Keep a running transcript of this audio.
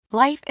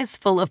Life is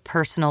full of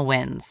personal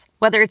wins,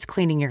 whether it's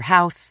cleaning your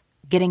house,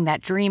 getting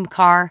that dream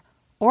car,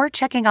 or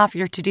checking off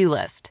your to-do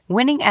list.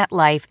 Winning at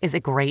life is a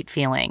great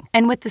feeling.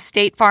 And with the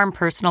State Farm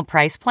Personal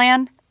Price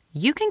Plan,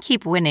 you can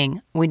keep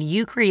winning when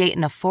you create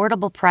an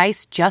affordable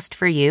price just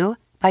for you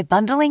by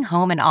bundling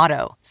home and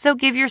auto. So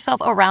give yourself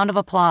a round of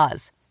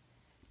applause.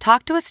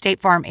 Talk to a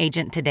State Farm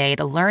agent today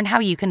to learn how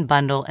you can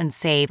bundle and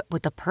save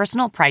with the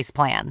Personal Price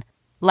Plan.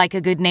 Like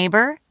a good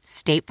neighbor,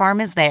 State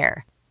Farm is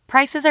there.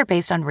 Prices are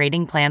based on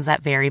rating plans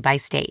that vary by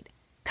state.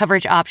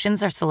 Coverage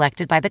options are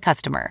selected by the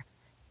customer.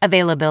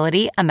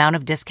 Availability, amount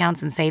of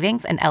discounts and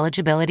savings, and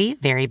eligibility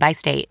vary by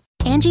state.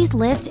 Angie's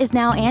List is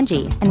now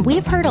Angie, and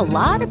we've heard a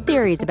lot of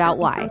theories about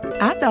why.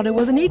 I thought it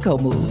was an eco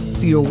move.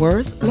 Fewer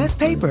words, less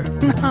paper.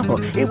 No,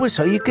 it was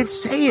so you could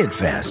say it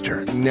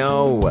faster.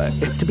 No,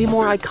 it's to be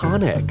more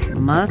iconic.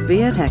 Must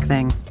be a tech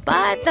thing.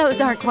 But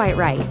those aren't quite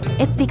right.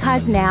 It's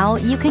because now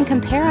you can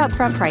compare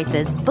upfront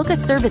prices, book a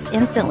service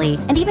instantly,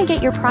 and even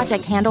get your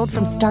project handled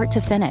from start to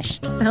finish.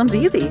 Sounds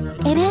easy.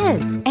 It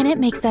is, and it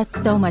makes us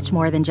so much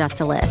more than just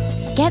a list.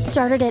 Get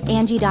started at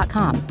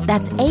Angie.com.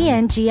 That's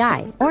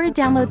ANGI, or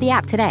download the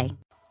app today.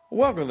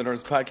 Welcome to the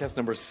Nerds Podcast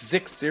number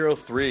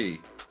 603,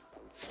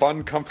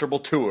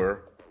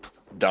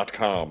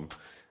 FunComfortableTour.com.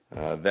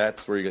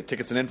 That's where you get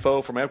tickets and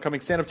info for my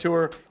upcoming stand-up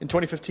tour in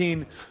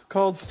 2015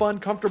 called Fun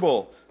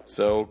Comfortable.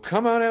 So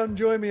come on out and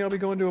join me. I'll be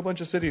going to a bunch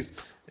of cities,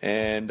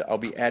 and I'll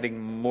be adding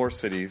more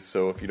cities.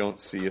 So if you don't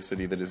see a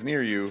city that is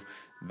near you,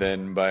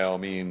 then by all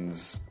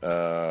means,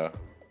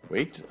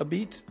 wait a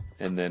beat,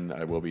 and then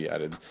I will be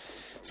added.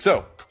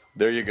 So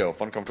there you go,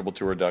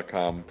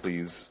 FunComfortableTour.com.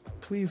 Please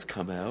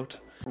come out.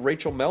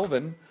 Rachel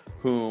Melvin,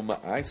 whom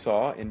I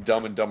saw in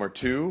Dumb and Dumber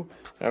 2,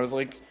 and I was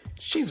like,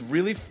 she's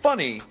really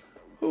funny.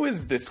 Who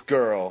is this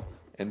girl?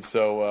 And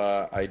so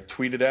I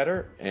tweeted at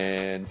her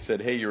and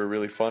said, hey, you were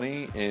really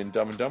funny in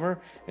Dumb and Dumber.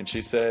 And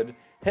she said,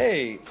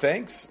 hey,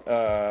 thanks.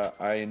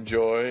 I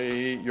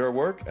enjoy your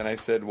work. And I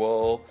said,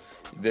 well,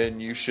 then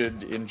you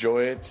should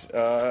enjoy it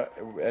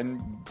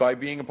and by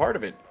being a part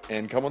of it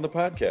and come on the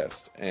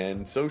podcast.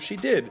 And so she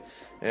did.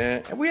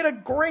 And we had a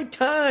great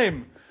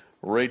time.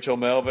 Rachel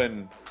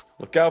Melvin.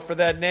 Look out for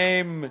that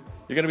name.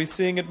 You're going to be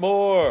seeing it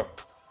more.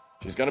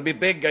 She's going to be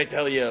big, I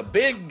tell you.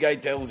 Big, I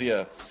tells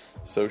you.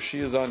 So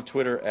she is on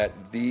Twitter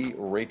at the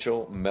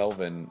Rachel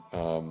Melvin.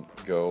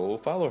 Go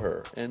follow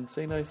her and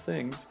say nice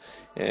things.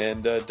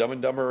 And Dumb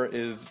and Dumber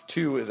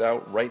 2 is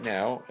out right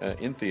now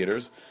in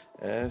theaters.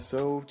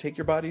 So take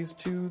your bodies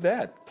to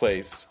that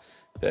place.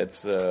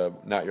 That's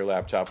not your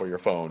laptop or your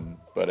phone,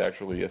 but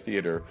actually a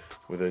theater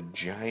with a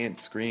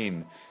giant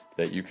screen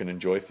that you can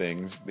enjoy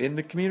things in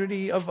the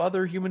community of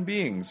other human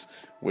beings,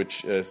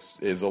 which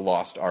is a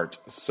lost art.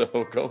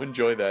 So go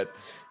enjoy that.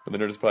 The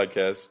Nerdist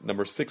Podcast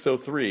number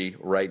 603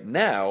 right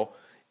now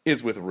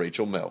is with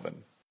Rachel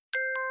Melvin.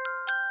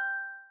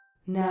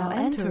 Now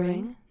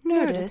entering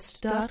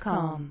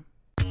Nerdist.com.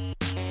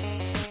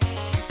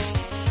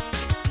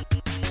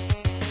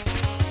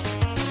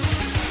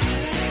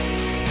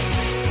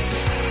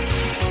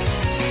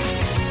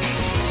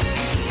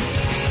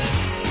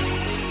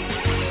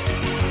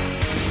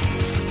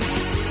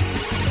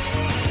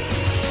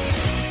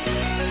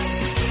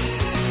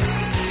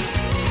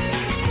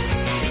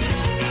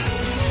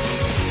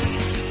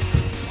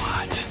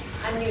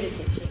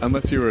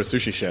 Unless you were a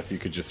sushi chef, you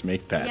could just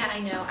make that. Yeah,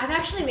 I know. I've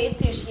actually made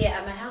sushi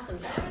at my house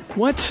sometimes.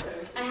 What?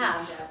 I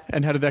have.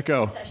 And how did that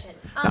go?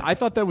 Now, I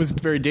thought that was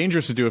very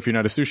dangerous to do if you're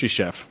not a sushi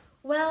chef.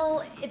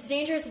 Well, it's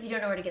dangerous if you don't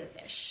know where to get the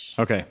fish.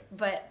 Okay.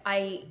 But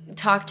I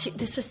talked to...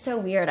 This was so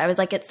weird. I was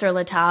like at Sur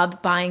La Table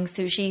buying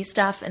sushi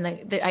stuff, and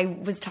I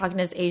was talking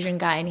to this Asian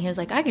guy, and he was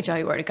like, I could tell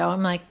you where to go.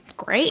 I'm like,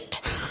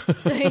 great.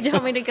 So he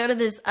told me to go to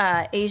this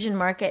Asian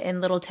market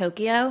in Little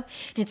Tokyo, and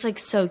it's like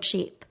so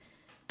cheap.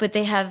 But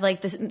they have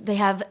like this,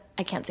 I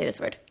can't say this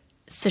word,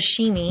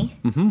 sashimi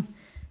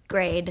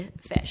grade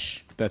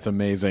fish. That's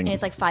amazing. And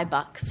it's like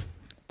 $5.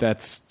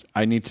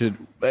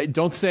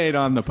 Don't say it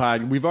on the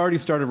pod. We've already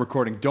started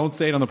recording. Don't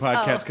say it on the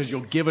podcast because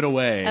you'll give it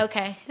away.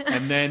 Okay.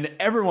 And then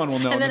everyone will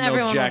know and then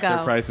they'll jack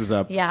their prices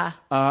up. Yeah.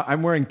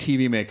 I'm wearing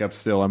TV makeup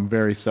still. I'm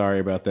very sorry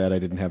about that. I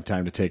didn't have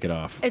time to take it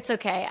off. It's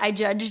okay. I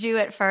judged you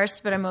at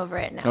first, but I'm over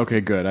it now.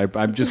 Okay, good.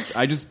 I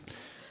just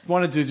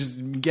wanted to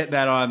just get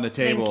that on the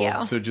table,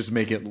 Thank you. so just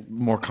make it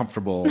more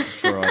comfortable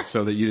for us,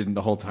 so that you didn't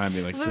the whole time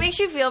be like. If it makes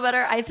you feel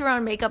better, I threw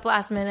on makeup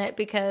last minute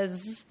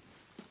because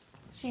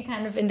she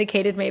kind of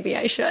indicated maybe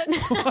I should.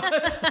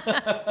 What?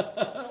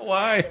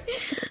 Why?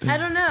 I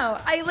don't know.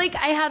 I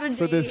had a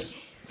date.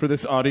 For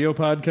this audio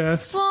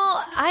podcast.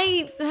 Well,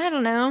 I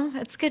don't know.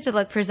 It's good to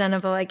look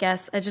presentable, I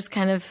guess. I just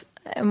kind of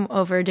am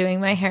overdoing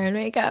my hair and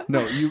makeup.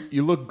 No,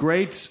 you look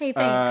great. Hey,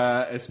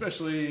 thanks.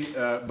 Especially,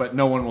 but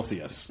no one will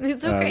see us.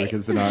 It's so great.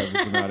 Because it's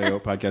an audio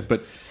podcast.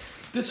 But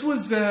this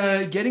was,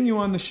 getting you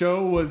on the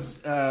show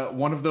was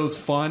one of those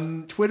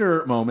fun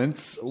Twitter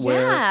moments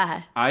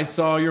where I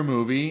saw your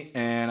movie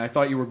and I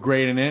thought you were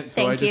great in it.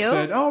 So I just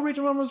said, oh,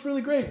 Rachel Melvin was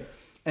really great.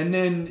 And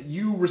then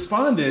you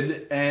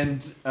responded,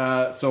 and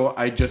so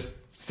I just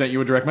sent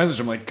you a direct message.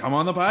 I'm like, come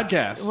on the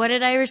podcast. What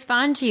did I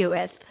respond to you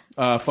with?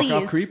 Fuck Please.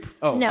 off, creep?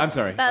 Oh, No, I'm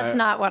sorry. That's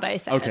not what I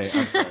said. Okay,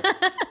 I'm sorry.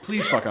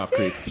 Please fuck off,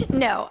 creep.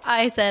 No,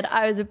 I said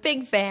I was a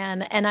big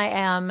fan, and I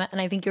am, and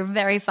I think you're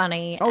very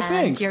funny. Oh, and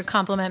thanks. Your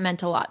compliment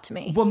meant a lot to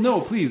me. Well,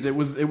 no, please. It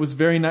was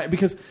very nice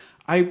because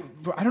I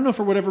don't know,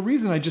 for whatever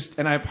reason,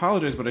 and I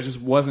apologize, but I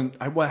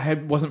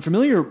wasn't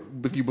familiar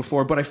with you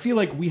before, but I feel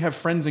like we have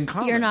friends in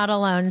common. You're not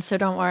alone, so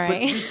don't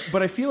worry.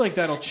 But I feel like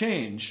that'll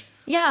change.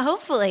 Yeah,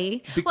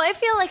 hopefully. Well, I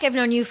feel like I've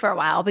known you for a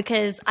while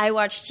because I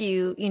watched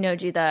you,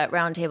 do the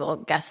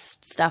roundtable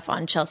guest stuff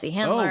on Chelsea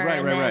Handler.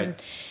 Oh, right.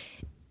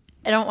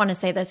 I don't want to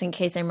say this in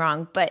case I'm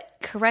wrong, but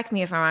correct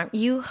me if I'm wrong.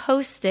 You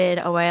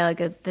hosted a while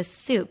ago The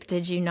Soup,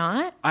 did you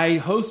not?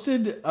 I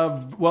hosted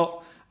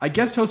I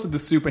guest hosted The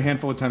Soup a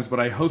handful of times, but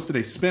I hosted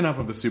a spin-off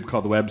of The Soup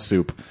called Web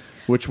Soup,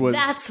 which was...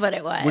 That's what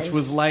it was. Which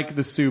was like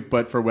The Soup,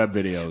 but for web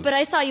videos. But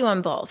I saw you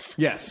on both.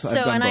 Yes, I've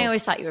So, done and both. I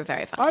always thought you were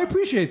very funny. I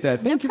appreciate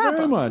that. Thank you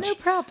very much. No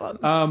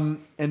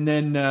problem. And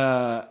then,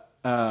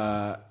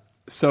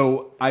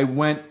 so I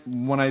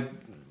when I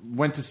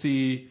went to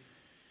see...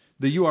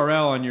 The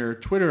URL on your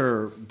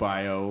Twitter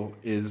bio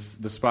is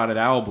the Spotted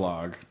Owl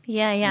blog.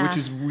 Yeah. Which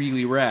is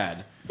really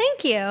rad.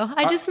 Thank you.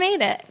 I just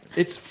made it.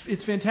 It's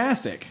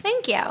fantastic.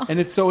 Thank you. And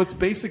it's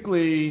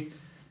basically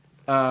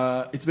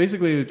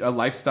a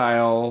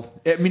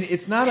lifestyle. I mean,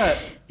 it's not a.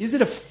 Is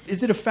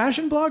it a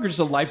fashion blog or just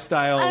a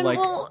lifestyle?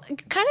 Well,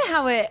 kind of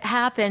how it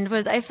happened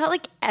was I felt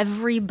like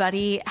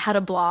everybody had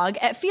a blog.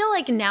 I feel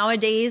like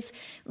nowadays,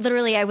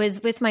 literally, I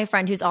was with my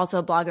friend who's also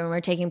a blogger, and we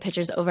were taking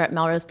pictures over at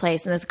Melrose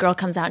Place, and this girl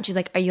comes out and she's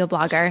like, "Are you a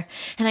blogger?"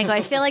 And I go,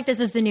 "I feel like this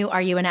is the new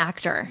 "Are you an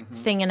actor?"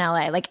 thing in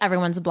LA. Like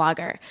everyone's a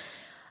blogger."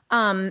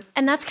 And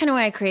that's kind of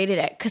why I created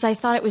it, because I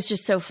thought it was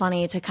just so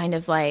funny to kind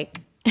of like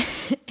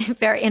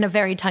in a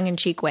very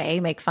tongue-in-cheek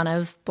way make fun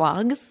of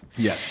blogs.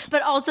 Yes.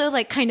 But also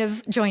like kind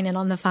of join in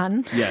on the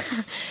fun.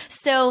 Yes.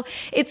 So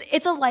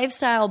it's a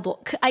lifestyle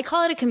blog. I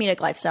call it a comedic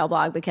lifestyle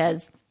blog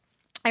because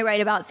I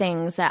write about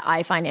things that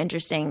I find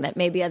interesting that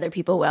maybe other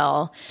people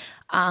will.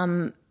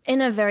 In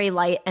a very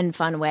light and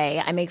fun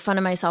way. I make fun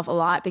of myself a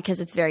lot because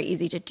it's very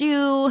easy to do.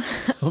 Oh,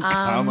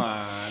 come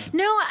on.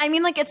 No, I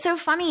mean, like, it's so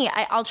funny.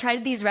 I'll try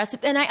these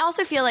recipes. And I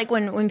also feel like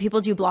when people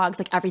do blogs,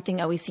 like,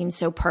 everything always seems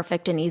so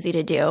perfect and easy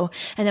to do.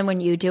 And then when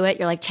you do it,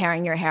 you're, like,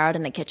 tearing your hair out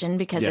in the kitchen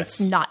because it's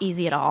not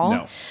easy at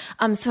all.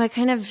 No. So I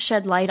kind of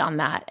shed light on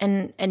that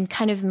and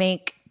kind of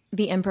make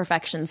the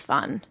imperfections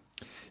fun.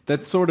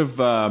 That's sort of...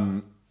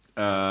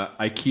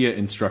 IKEA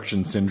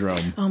instruction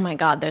syndrome. Oh my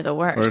God, they're the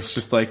worst. Where it's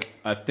just like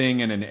a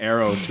thing and an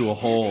arrow to a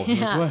hole.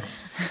 Yeah. Like,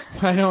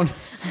 why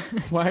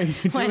are you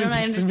doing Why don't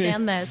I this to me?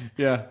 understand this?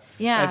 Yeah.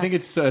 Yeah. I think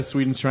it's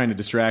Sweden's trying to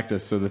distract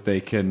us so that they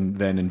can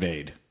then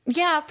invade.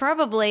 Yeah,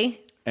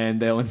 probably. And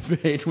they'll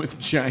invade with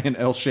giant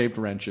L-shaped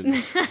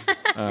wrenches.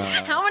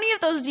 How many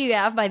of those do you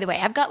have, by the way?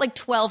 I've got like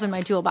 12 in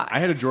my toolbox. I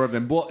had a drawer of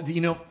them. Well,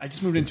 I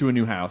just moved into a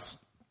new house.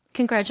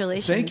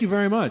 Congratulations. Thank you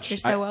very much. You're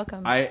so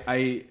welcome.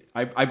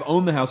 I've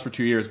owned the house for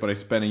 2 years, but I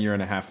spent a year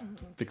and a half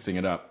fixing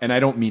it up. And I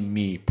don't mean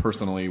me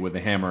personally with a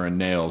hammer and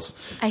nails.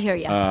 I hear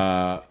you.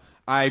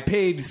 I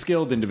paid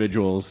skilled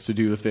individuals to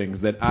do the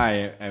things that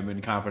I am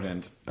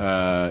incompetent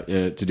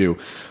to do.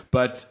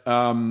 But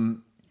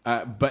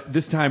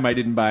this time I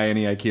didn't buy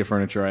any IKEA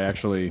furniture. I've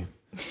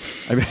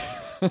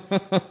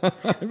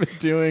been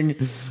doing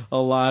a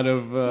lot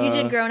of... you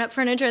did grown-up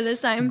furniture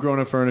this time?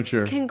 Grown-up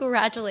furniture.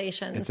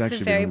 Congratulations.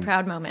 It's a very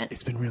proud moment.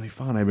 It's been really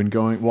fun. I've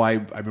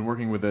been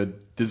working with a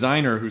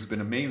designer who's been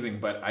amazing,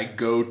 but I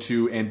go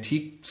to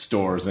antique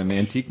stores and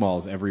antique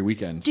malls every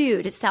weekend.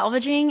 Dude,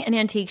 salvaging and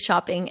antique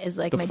shopping is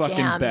like my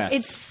jam. Best.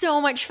 It's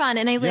so much fun.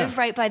 And I live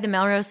right by the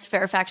Melrose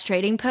Fairfax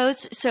Trading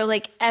Post. So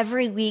like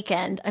every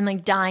weekend I'm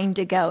like dying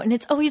to go. And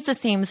it's always the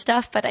same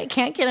stuff, but I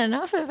can't get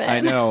enough of it. I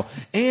know.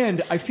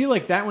 And I feel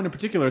like that one in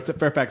particular, it's at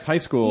Fairfax High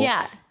School.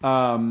 Yeah.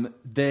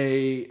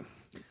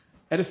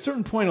 At a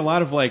certain point, a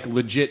lot of like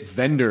legit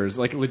vendors,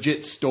 like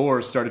legit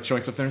stores, started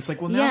showing stuff there. And it's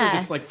like, well, now they're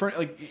just like,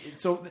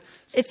 so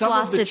it's some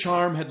lost of the its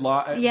charm had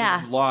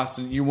lost,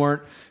 and you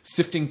weren't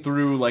sifting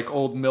through like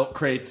old milk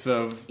crates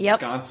of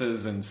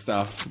sconces and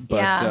stuff.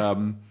 But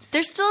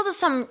there's still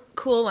some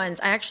cool ones.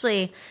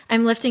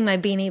 I'm lifting my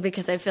beanie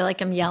because I feel like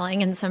I'm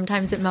yelling, and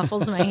sometimes it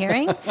muffles my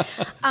hearing.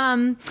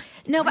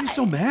 Why are you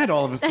so mad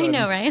all of a sudden? I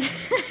know, right?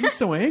 You seem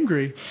so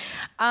angry.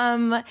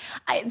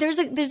 There's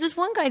this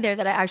one guy there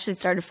that I actually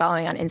started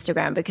following on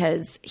Instagram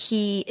because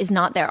he is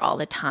not there all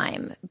the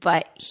time,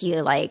 but he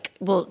like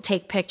will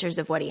take pictures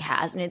of what he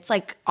has, and it's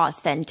like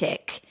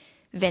authentic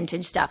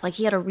vintage stuff. Like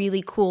he had a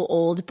really cool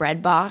old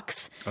bread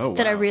box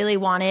that I really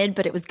wanted,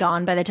 but it was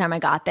gone by the time I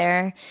got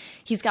there.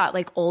 He's got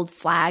like old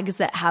flags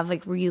that have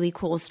like really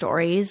cool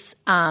stories.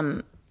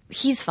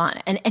 He's fun.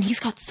 And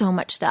he's got so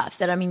much stuff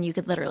that, I mean, you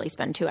could literally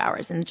spend 2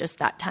 hours in just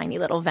that tiny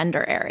little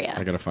vendor area.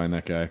 I got to find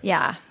that guy.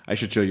 Yeah. I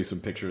should show you some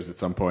pictures at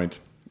some point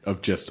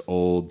of just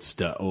old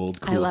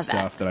cool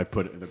stuff that I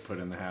put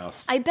in the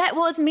house. I bet.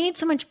 Well, it's made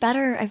so much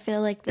better, I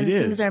feel like, than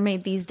things are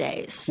made these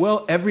days.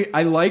 Well,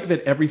 I like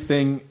that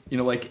everything,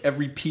 like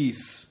every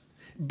piece.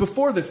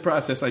 Before this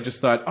process, I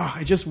just thought,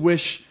 I just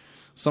wish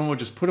someone would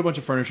just put a bunch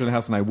of furniture in the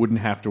house and I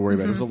wouldn't have to worry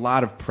about it. It was a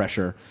lot of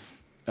pressure.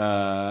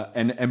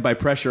 and by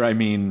pressure I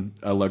mean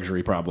a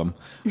luxury problem.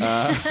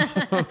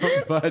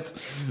 But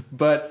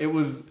it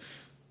was,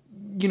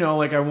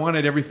 like I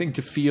wanted everything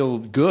to feel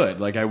good.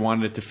 Like I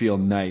wanted it to feel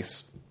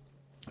nice.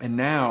 And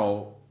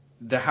now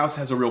the house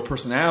has a real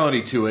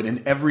personality to it,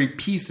 and every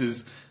piece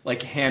is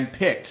like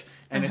hand-picked.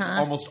 And it's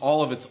almost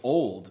all of it's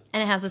old.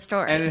 And it has a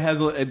story. And it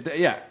has,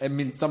 I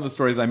mean, some of the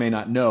stories I may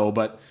not know,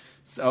 but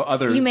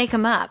others... You make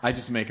them up. I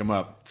just make them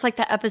up. It's like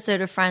that episode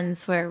of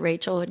Friends where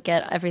Rachel would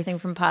get everything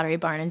from Pottery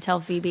Barn and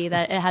tell Phoebe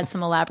that it had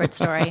some elaborate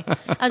story.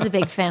 I was a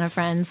big fan of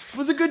Friends. It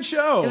was a good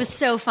show. It was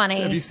so funny.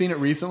 So have you seen it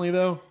recently,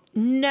 though?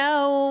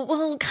 No.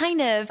 Well,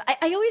 kind of. I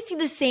always see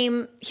the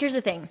same... Here's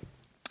the thing.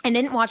 I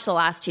didn't watch the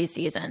last 2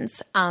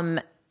 seasons.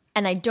 And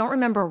I don't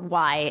remember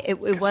why. It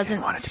wasn't... You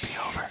didn't want it to be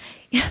over.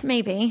 Yeah,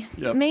 maybe.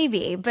 Yep.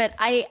 Maybe. But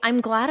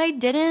I'm glad I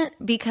didn't,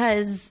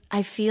 because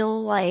I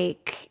feel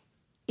like,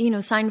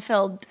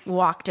 Seinfeld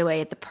walked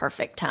away at the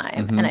perfect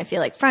time. Mm-hmm. And I feel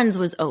like Friends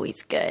was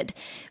always good,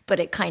 but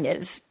it kind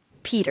of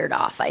petered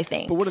off, I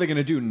think. But what are they going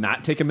to do?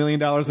 Not take $1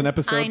 million an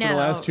episode for the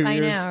last 2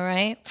 years? I know,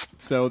 right?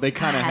 So they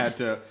kind of had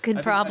to...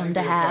 Good problem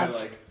to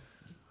have.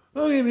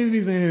 Okay, maybe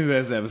these may be the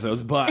best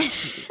episodes, but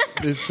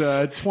this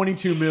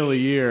 $22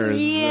 million a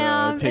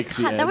year takes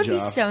the edge that would be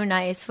off. So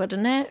nice,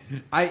 wouldn't it?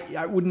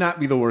 I would not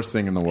be the worst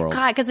thing in the world.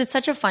 God, because it's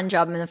such a fun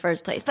job in the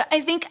first place. But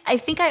I think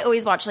I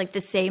always watch like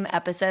the same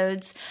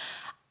episodes.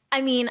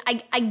 I mean,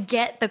 I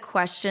get the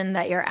question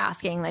that you're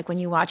asking. Like when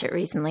you watch it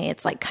recently,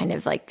 it's like kind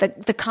of like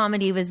the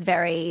comedy was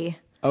very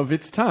of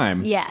its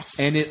time. Yes,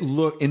 and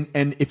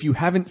and if you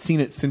haven't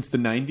seen it since the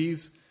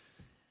 90s,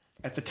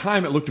 at the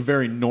time it looked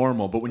very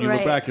normal. But when you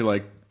look back, you're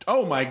like,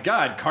 oh my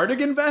God,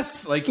 cardigan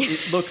vests? Like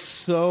it looks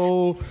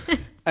so...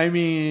 I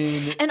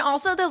mean... And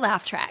also the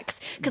laugh tracks.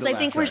 Because I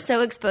think we're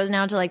so exposed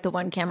now to like the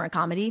one camera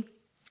comedy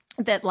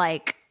that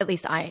like, at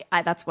least I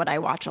that's what I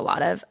watch a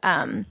lot of.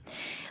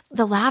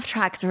 The laugh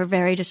tracks are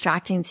very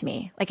distracting to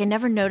me. Like I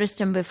never noticed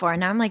them before. And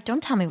now I'm like,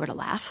 don't tell me where to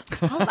laugh.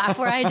 I'll laugh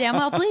where I damn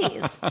well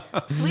please.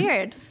 It's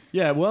weird.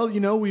 Yeah, well,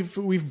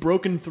 we've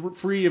broken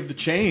free of the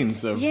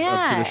chains of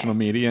traditional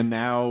media. And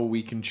now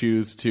we can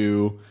choose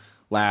to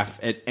laugh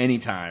at any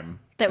time.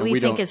 That we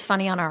think is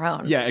funny on our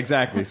own. Yeah,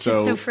 exactly. It's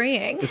just so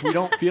freeing. If we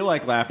don't feel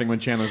like laughing when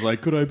Chandler's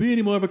like, could I be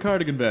any more of a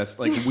cardigan vest?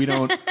 Like, we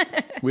don't...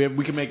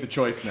 we can make the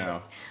choice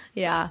now.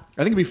 Yeah. I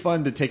think it'd be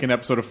fun to take an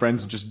episode of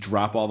Friends and just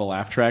drop all the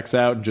laugh tracks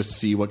out and just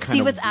see what kind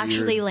of what's weird,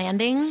 actually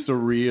landing.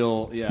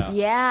 Surreal, yeah.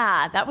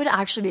 Yeah, that would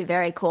actually be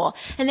very cool.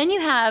 And then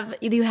you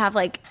have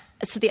like...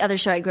 So the other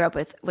show I grew up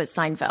with was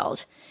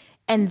Seinfeld.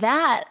 And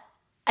that...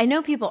 I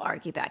know people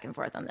argue back and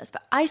forth on this,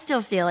 but I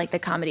still feel like the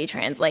comedy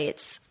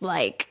translates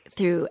like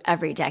through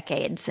every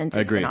decade since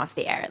it's been off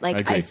the air.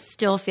 Like I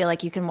still feel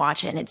like you can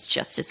watch it and it's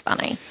just as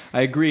funny.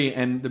 I agree.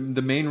 And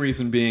the main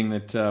reason being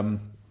that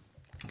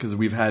because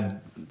we've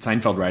had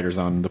Seinfeld writers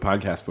on the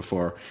podcast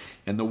before,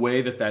 and the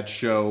way that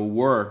show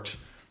worked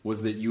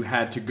was that you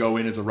had to go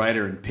in as a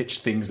writer and pitch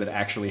things that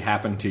actually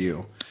happened to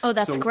you. Oh,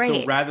 that's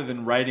great. So rather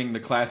than writing the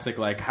classic,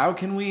 like,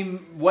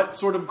 what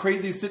sort of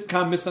crazy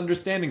sitcom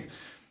misunderstandings...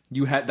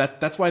 You had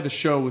that's why the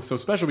show was so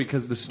special,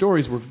 because the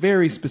stories were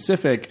very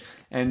specific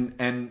and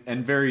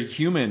very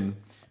human,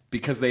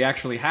 because they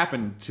actually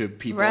happened to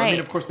people. Right. I mean,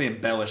 of course, they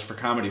embellished for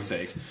comedy's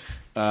sake,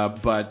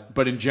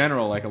 but in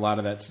general, like a lot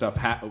of that stuff,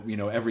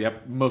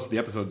 most of the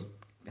episodes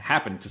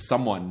happened to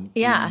someone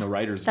in the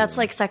writers' That's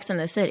room. like Sex and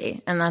the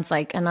City, and that's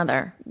like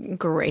another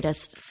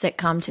greatest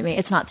sitcom to me.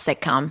 It's not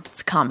sitcom;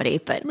 it's comedy,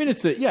 but I mean,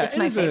 it's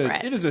my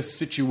favorite. It is a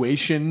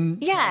situation.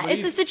 Yeah,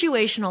 it's a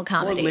situational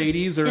comedy. Four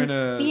ladies are in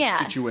a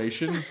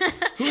situation.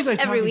 Who was I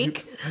talking every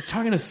week? To? I was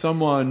talking to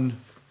someone.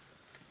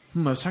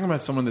 I was talking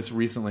about someone this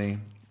recently.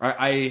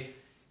 I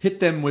hit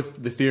them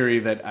with the theory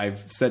that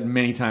I've said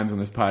many times on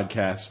this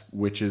podcast,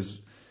 which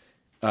is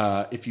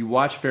if you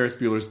watch Ferris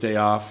Bueller's Day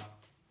Off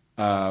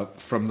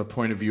from the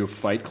point of view of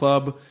Fight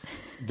Club,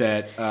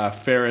 that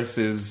Ferris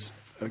is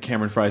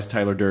Cameron Fry's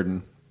Tyler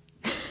Durden,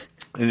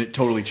 and it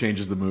totally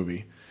changes the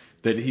movie.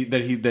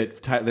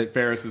 That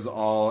Ferris is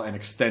all an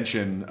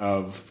extension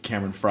of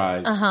Cameron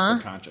Fry's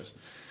subconscious.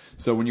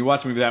 So when you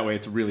watch a movie that way,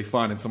 it's really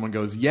fun. And someone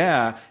goes,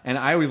 yeah. And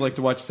I always like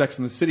to watch Sex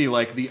and the City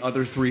like the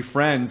other three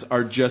friends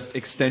are just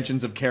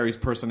extensions of Carrie's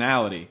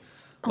personality.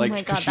 Like,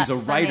 because she's a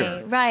writer.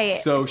 Funny. Right.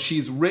 So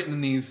she's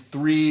written these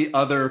three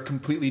other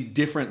completely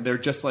different, they're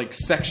just like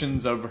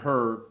sections of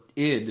her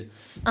id.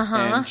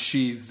 And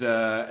she's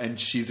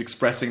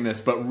expressing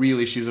this, but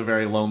really she's a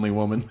very lonely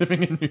woman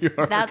living in New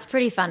York. That's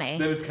pretty funny.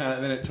 Then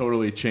it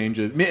totally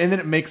changes. And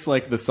then it makes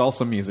like the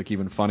salsa music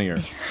even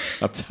funnier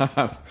up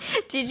top.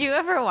 Did you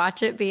ever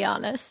watch it, be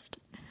honest?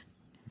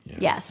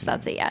 Yes,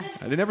 that's a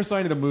yes. I never saw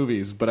any of the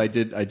movies, but I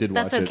did watch it.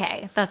 That's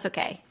okay. That's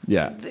okay.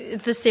 Yeah.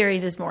 The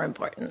series is more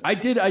important. I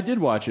did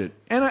watch it.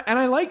 And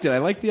I liked it. I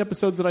liked the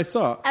episodes that I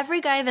saw. Every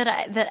guy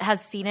that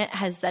has seen it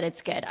has said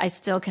it's good. I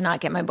still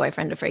cannot get my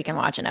boyfriend to freaking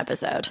watch an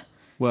episode.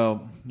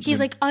 Well, he's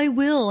like, I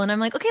will. And I'm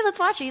like, okay, let's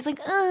watch it. He's like,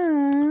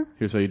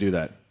 Here's how you do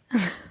that.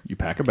 You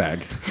pack a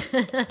bag.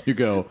 You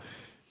go,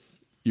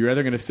 You're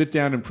either going to sit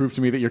down and prove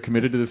to me that you're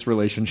committed to this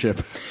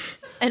relationship,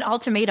 An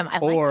ultimatum. I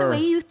like or the way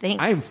you think.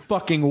 I am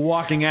fucking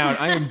walking out.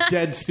 I am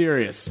dead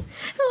serious.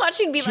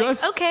 Watching be like,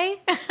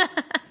 okay.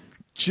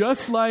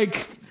 Just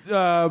like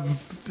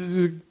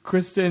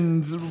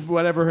Kristen's,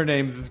 whatever her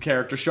name's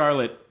character,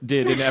 Charlotte,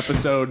 did in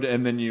episode,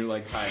 and then you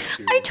like tie it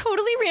to. I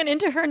totally ran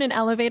into her in an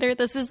elevator.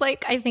 This was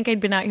like, I think I'd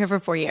been out here for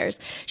 4 years.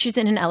 She's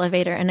in an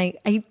elevator, and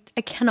I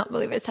cannot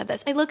believe I said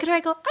this. I look at her, I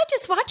go, I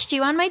just watched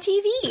you on my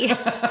TV.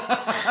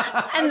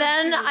 And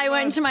then I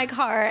went into my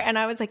car, and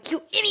I was like,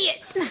 you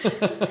idiot.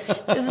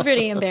 It was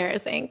pretty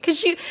embarrassing. Because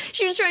she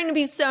was trying to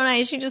be so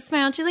nice. She just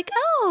smiled. She's like,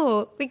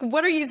 oh, like,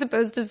 what are you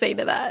supposed to say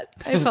to that?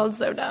 I felt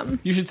so dumb.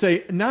 You should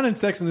say, not in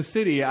Sex and the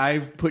City.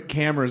 I've put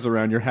cameras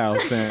around your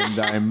house, and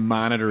I'm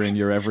monitoring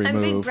your every I'm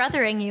move. big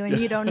brothering you, and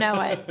you don't know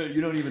it.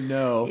 You don't even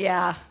know.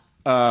 Yeah.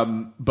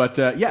 But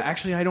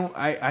actually,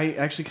 I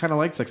actually kind of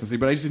like Sex and the City,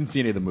 but I just didn't see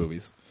any of the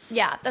movies.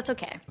 Yeah, that's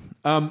okay.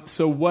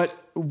 So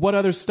what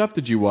other stuff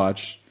did you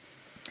watch?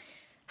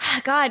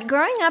 God,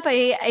 growing up,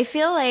 I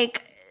feel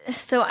like,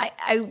 so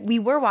we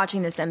were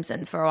watching The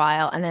Simpsons for a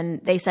while, and then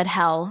they said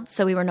hell,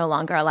 so we were no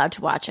longer allowed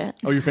to watch it.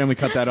 Oh, your family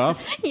cut that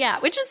off? Yeah,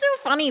 which is so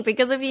funny,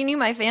 because if you knew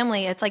my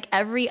family, it's like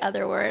every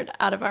other word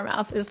out of our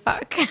mouth is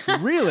fuck.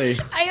 Really?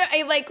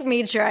 I like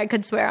made sure I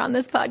could swear on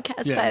this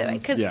podcast, by the way,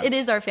 because it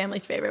is our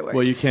family's favorite word.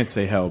 Well, you can't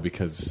say hell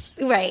because...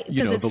 Right,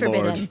 because it's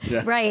forbidden.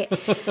 Yeah.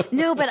 Right.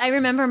 No, but I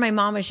remember my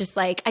mom was just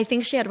like, I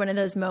think she had one of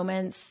those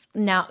moments.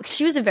 Now,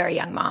 she was a very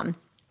young mom.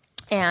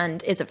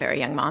 And is a very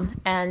young mom.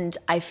 And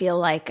I feel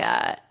like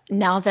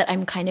now that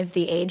I'm kind of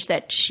the age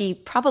that she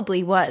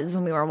probably was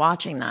when we were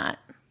watching that.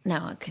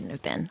 No, it couldn't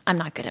have been. I'm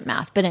not good at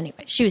math. But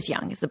anyway, she was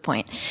young is the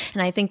point.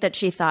 And I think that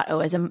she thought,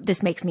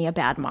 this makes me a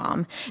bad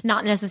mom.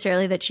 Not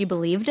necessarily that she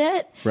believed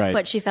it, right.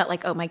 But she felt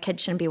like, my kid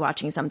shouldn't be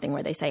watching something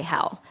where they say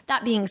hell.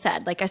 That being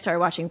said, like I started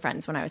watching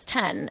Friends when I was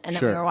 10. And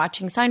then we were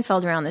watching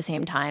Seinfeld around the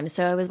same time.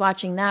 So I was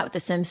watching that with The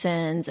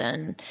Simpsons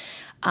and...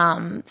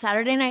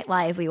 Saturday Night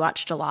Live, we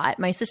watched a lot.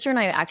 My sister and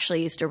I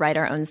actually used to write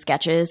our own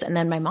sketches, and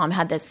then my mom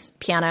had this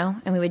piano,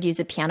 and we would use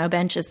a piano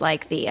bench as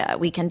like the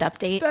weekend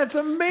update. That's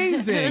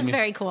amazing. It was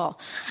very cool.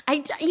 I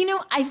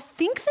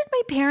think that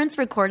my parents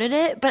recorded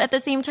it, but at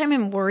the same time,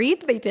 I'm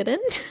worried they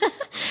didn't.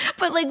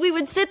 But like we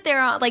would sit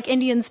there like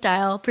Indian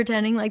style,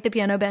 pretending like the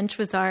piano bench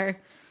was our,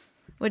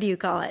 what do you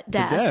call it?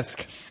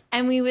 Desk.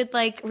 And we would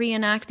like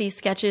reenact these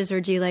sketches or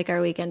do like our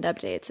weekend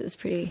updates. It was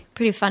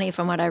pretty funny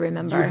from what I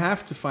remember. You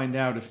have to find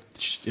out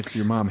if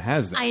your mom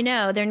has that. I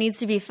know. There needs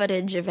to be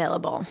footage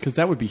available. Because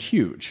that would be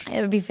huge.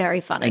 It would be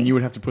very funny. And you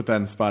would have to put that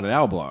in Spotted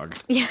Owl blog.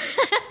 Yeah,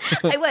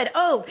 I would.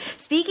 Oh,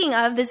 speaking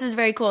of, this is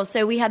very cool.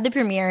 So we had the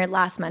premiere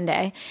last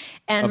Monday.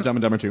 Of Dumb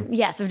and Dumber 2.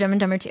 Yes, of Dumb and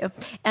Dumber 2.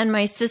 And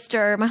my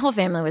sister, my whole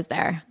family was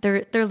there.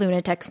 They're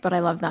lunatics, but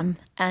I love them.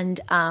 And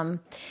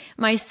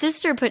my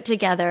sister put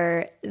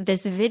together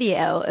this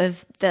video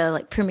of the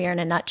like premiere in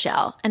a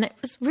nutshell. And it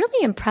was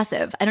really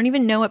impressive. I don't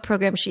even know what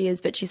program she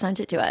used, but she sent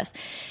it to us.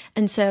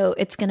 And so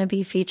it's going to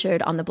be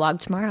featured on the blog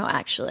tomorrow,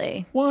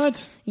 actually.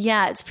 What?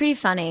 Yeah, it's pretty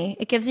funny.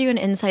 It gives you an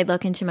inside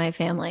look into my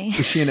family.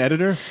 Is she an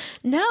editor?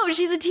 No,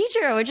 she's a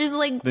teacher, which is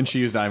like... Then she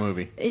used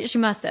iMovie. She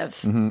must have.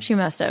 Mm-hmm. She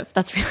must have.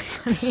 That's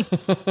really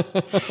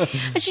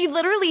funny. She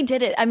literally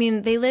did it. I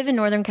mean, they live in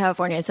Northern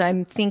California, so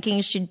I'm thinking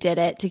she did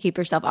it to keep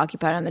herself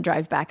occupied on the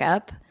drive back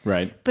up.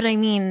 Right. But I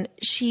mean,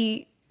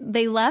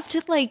 they left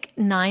at like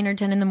 9 or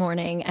 10 in the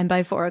morning, and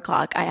by 4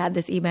 o'clock, I had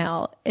this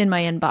email in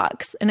my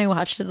inbox, and I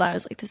watched it, and I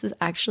was like, this is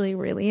actually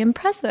really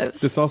impressive.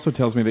 This also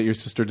tells me that your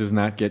sister does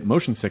not get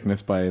motion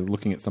sickness by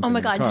looking at something in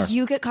the car. Oh my God, do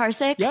you get car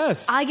sick?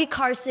 Yes. I get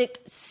car sick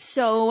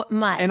so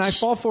much. And I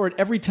fall for it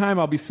every time.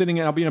 I'll be in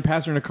a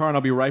passenger in a car, and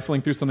I'll be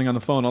rifling through something on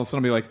the phone. All of a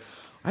sudden, I'll be like,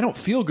 I don't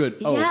feel good.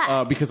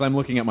 Yeah. Because I'm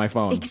looking at my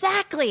phone.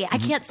 Exactly. I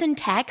can't send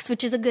texts,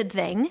 which is a good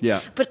thing. Yeah.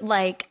 But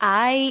like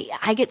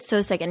I get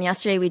so sick. And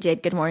yesterday we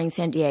did Good Morning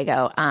San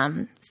Diego.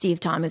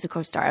 Steve Tom, who's a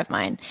co-star of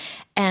mine,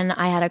 and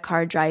I had a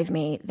car drive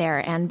me there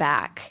and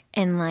back.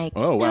 And like,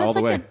 oh wow, all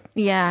the way.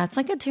 It's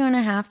like a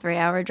 2.5, 3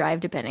 hour drive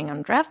depending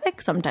on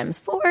traffic, sometimes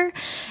 4.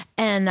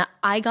 And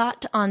I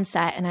got on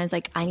set and I was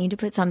like, I need to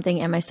put something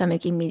in my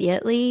stomach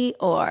immediately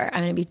or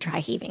I'm going to be dry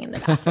heaving in the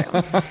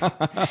bathroom.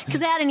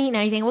 Because I hadn't eaten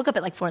anything. I woke up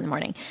at like 4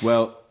 a.m.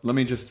 Well, let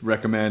me just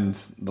recommend,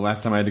 the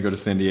last time I had to go to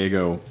San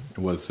Diego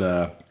was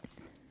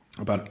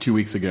about 2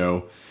 weeks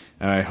ago,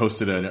 and I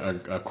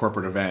hosted a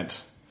corporate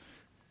event,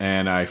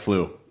 and I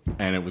flew,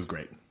 and it was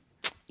great.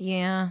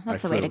 Yeah,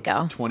 that's the way to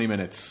go. 20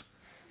 minutes.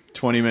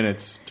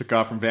 Took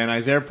off from Van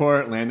Nuys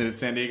Airport, landed at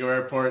San Diego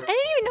Airport. I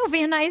didn't even know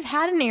Van Nuys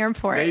had an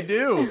airport. They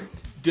do.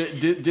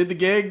 Did the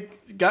gig,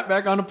 got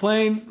back on a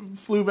plane,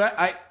 flew back.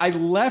 I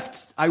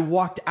left. I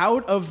walked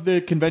out of the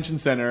convention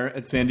center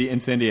in San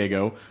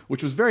Diego,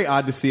 which was very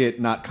odd to see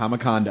it not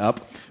Comic-Con'd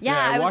up. Yeah,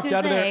 I walked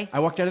out of there. I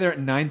walked out of there at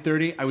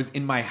 9:30. I was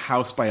in my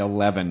house by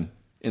 11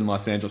 in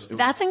Los Angeles.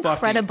 That's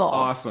incredible.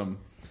 Awesome.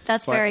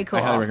 That's very cool.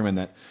 I highly recommend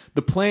that.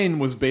 The plane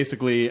was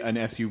basically an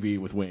SUV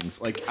with wings.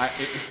 Like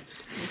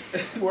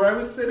where I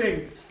was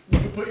sitting, you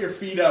could put your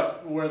feet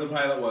up where the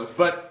pilot was,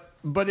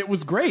 but it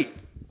was great.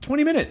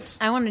 20 minutes.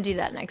 I want to do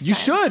that next time. You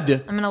should.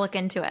 I'm going to look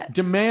into it.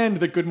 Demand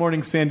that Good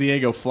Morning San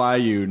Diego fly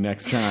you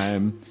next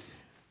time.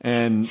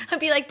 And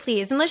I'd be like,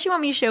 please, unless you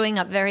want me showing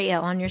up very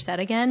ill on your set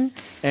again.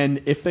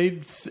 And if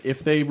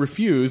they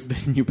refuse,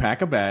 then you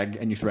pack a bag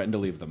and you threaten to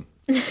leave them.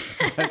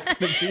 That's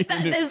going to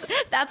be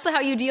that's how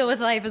you deal with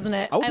life, isn't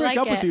it? I'll break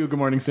up with you, Good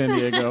Morning San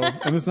Diego,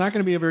 and it's not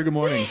going to be a very good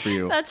morning for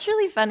you. That's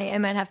really funny. I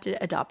might have to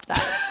adopt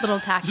that little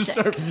tactic.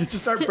 just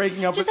start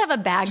breaking up. Just have a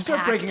bag. Just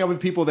start breaking up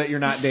with people that you're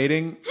not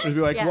dating. Just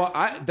be like, well,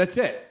 that's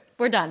it.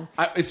 We're done.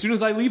 As soon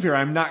as I leave here,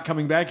 I'm not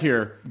coming back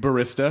here,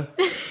 barista.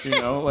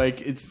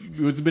 Like it's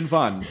been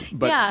fun,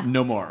 but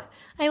no more.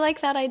 I like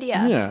that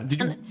idea. Yeah.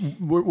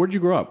 Where did you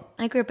grow up?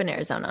 I grew up in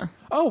Arizona.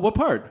 Oh, what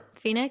part?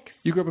 Phoenix.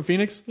 You grew up in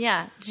Phoenix?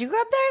 Yeah. Did you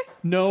grow up there?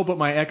 No, but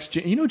my ex,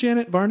 you know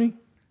Janet Varney?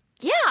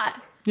 Yeah.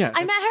 Yeah.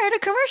 I met her at a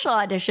commercial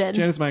audition.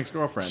 Janet's my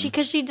ex-girlfriend.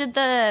 Because she did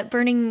the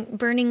Burning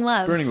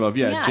Love. Burning Love,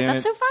 yeah. Yeah,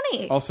 Janet, that's so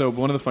funny. Also,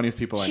 one of the funniest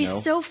people I know.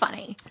 She's so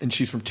funny. And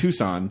she's from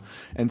Tucson.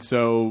 And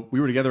so we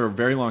were together a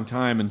very long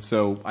time. And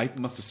so I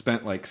must have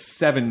spent like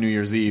 7 New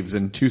Year's Eves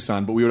in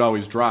Tucson. But we would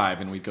always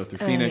drive and we'd go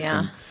through Phoenix.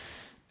 Yeah.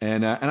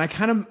 And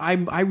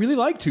I really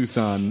like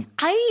Tucson.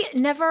 I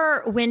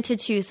never went to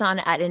Tucson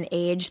at an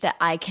age that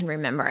I can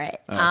remember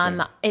it. Okay.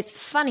 It's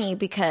funny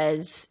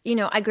because,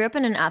 I grew up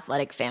in an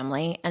athletic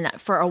family, and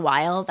for a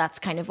while, that's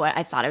kind of what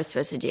I thought I was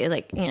supposed to do.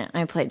 Like,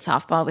 I played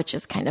softball, which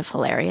is kind of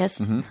hilarious.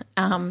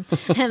 Mm-hmm.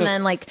 And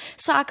then like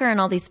soccer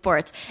and all these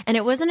sports. And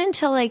it wasn't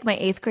until like my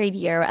 8th grade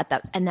year at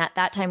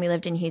that time we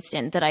lived in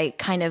Houston that I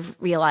kind of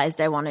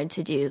realized I wanted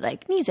to do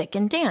like music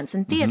and dance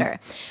and theater.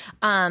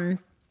 Mm-hmm.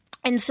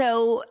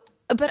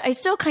 But I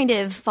still kind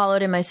of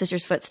followed in my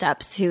sister's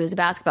footsteps, who is a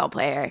basketball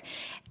player.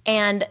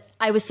 And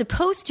I was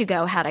supposed to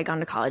go, had I gone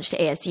to college, to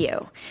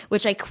ASU,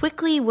 which I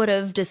quickly would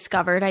have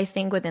discovered, I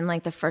think, within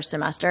like the first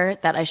semester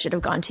that I should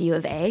have gone to U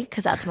of A,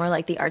 because that's more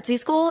like the artsy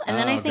school. And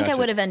then I think I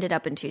would have ended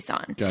up in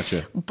Tucson.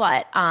 Gotcha.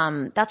 But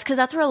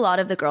that's where a lot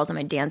of the girls on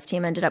my dance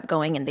team ended up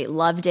going, and they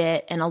loved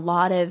it. And a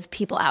lot of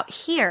people out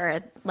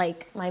here,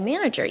 like my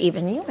manager,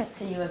 even you went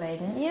to U of A,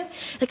 didn't you?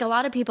 Like a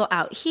lot of people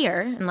out here,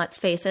 and let's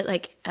face it,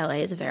 like LA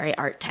is a very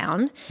art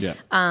town,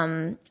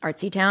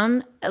 artsy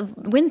town,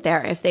 went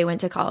there if they went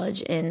to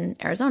college in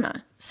Arizona.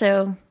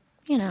 So,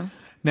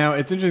 Now,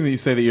 it's interesting that you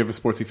say that you have a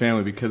sportsy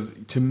family, because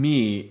to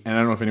me, and I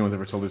don't know if anyone's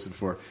ever told this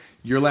before,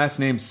 your last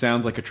name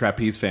sounds like a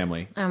trapeze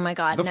family. Oh my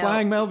God, The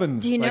Flying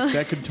Melvins. Do you know,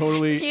 that could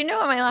totally... Do you know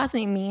what my last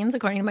name means,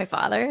 according to my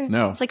father?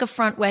 No. It's like a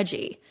front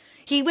wedgie.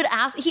 He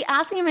asked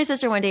me and my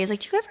sister one day, he's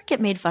like, do you ever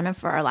get made fun of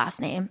for our last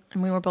name?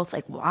 And we were both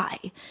like, why?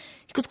 He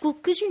goes, well,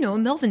 because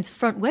Melvin's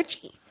front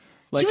wedgie.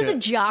 Like he was a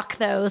jock,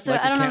 though, so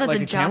I don't know if that's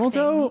like a jock camel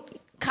toe? thing.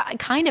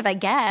 Kind of, I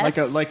guess.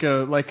 Like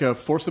a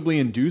forcibly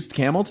induced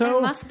camel toe?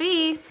 It must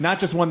be. Not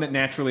just one that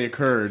naturally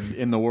occurred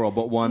in the world,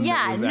 but one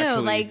that was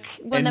actually like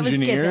one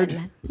engineered. that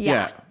was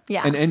given.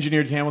 Yeah. An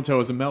engineered camel toe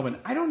is a Melvin.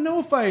 I don't know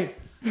if I've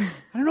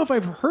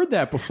heard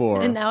that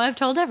before. And now I've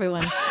told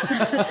everyone.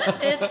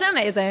 It's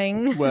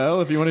amazing. Well,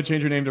 if you want to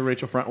change your name to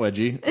Rachel Front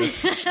Wedgie,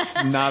 it's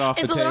not off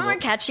the table. It's a little more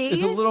catchy.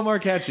 It's a little more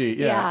catchy,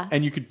 yeah.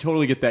 And you could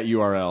totally get that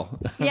URL.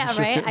 Yeah,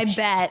 sure. Right? I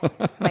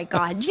bet. My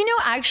God. Do you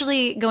know,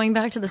 actually, going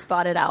back to the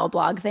Spotted Owl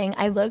blog thing,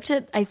 I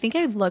think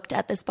I looked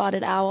at the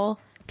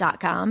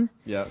spottedowl.com.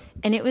 Yeah.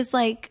 And it was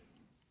like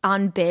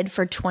on bid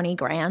for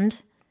 $20,000.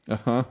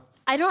 Uh-huh.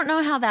 I don't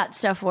know how that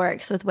stuff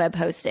works with web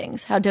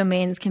hostings, how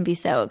domains can be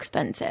so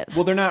expensive.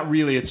 Well, they're not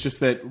really. It's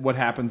just that what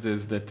happens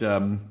is that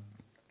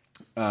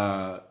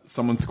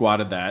someone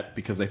squatted that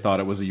because they thought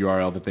it was a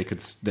URL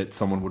that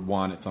someone would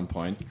want at some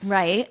point.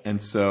 Right.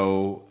 And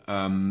so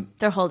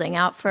they're holding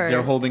out for...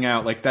 They're holding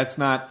out. Like that's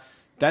not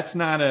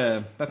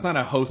a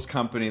host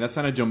company. That's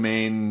not a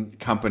domain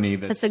company.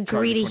 That's a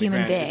greedy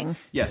human being.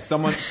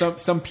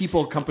 Some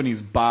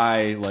companies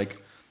buy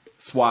like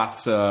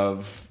swaths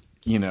of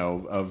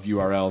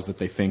URLs that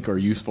they think are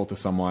useful to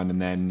someone, and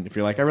then if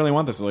you're like, I really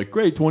want this, they're like,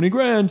 great,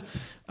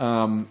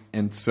 $20,000.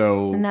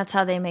 And that's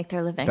how they make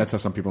their living. That's how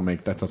some people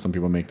make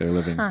their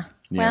living. Huh.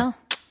 Yeah. Well,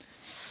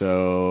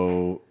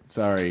 so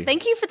sorry.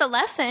 Thank you for the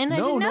lesson. I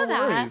didn't know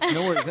that.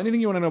 No worries.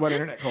 Anything you want to know about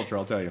internet culture,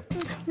 I'll tell you.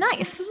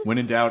 Nice. When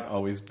in doubt,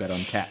 always bet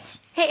on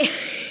cats. Hey,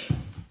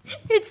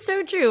 it's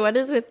so true. What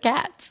is with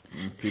cats?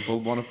 People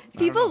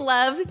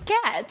love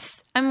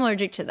cats. I'm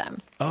allergic to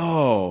them.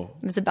 Oh.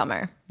 It's a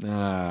bummer.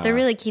 They're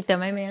really cute, though.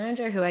 My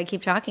manager, who I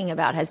keep talking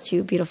about, has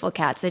 2 beautiful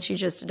cats that she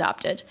just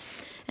adopted.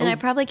 And I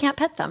probably can't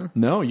pet them.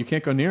 No, you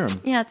can't go near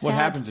them. Yeah, it's What sad.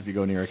 happens if you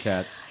go near a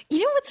cat? You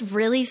know what's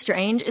really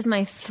strange is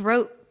my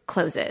throat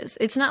closes.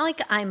 It's not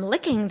like I'm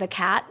licking the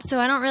cat, so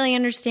I don't really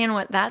understand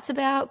what that's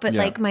about. But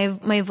like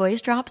my voice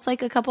drops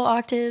like a couple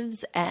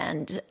octaves,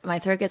 and my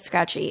throat gets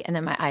scratchy, and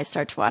then my eyes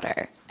start to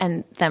water,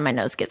 and then my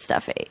nose gets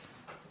stuffy.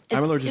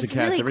 I'm allergic to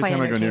cats. Really Every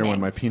time I go near one,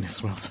 my penis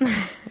swells.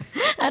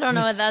 I don't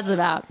know what that's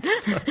about.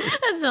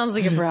 That sounds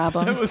like a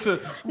problem. That was I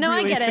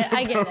get it.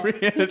 I get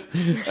it.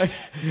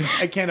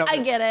 I can't help I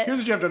get it. Here's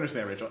what you have to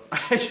understand, Rachel.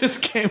 I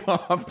just came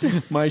off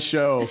my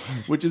show,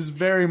 which is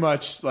very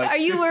much like... Are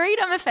you worried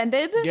I'm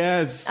offended?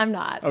 Yes. I'm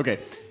not. Okay.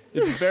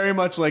 It's very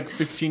much like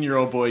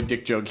 15-year-old boy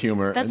dick joke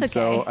humor. That's and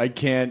so I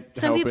can't.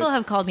 Some help people it.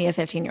 have called me a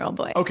 15-year-old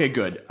boy. Okay,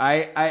 good.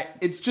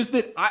 It's just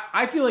that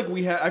I feel like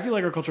I feel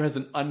like our culture has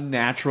an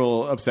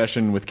unnatural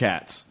obsession with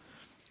cats.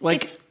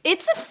 Like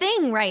it's a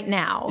thing right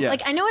now. Yes.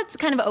 Like I know it's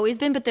kind of always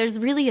been, but there's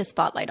really a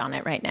spotlight on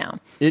it right now.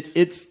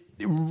 It's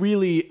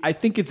really. I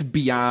think it's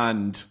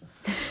beyond.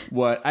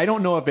 What I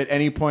don't know if at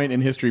any point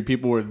in history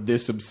people were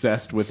this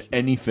obsessed with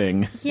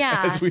anything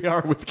as we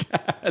are with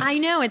cats. I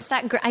know it's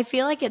that. I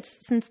feel like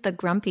it's since the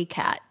Grumpy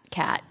Cat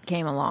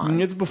came along.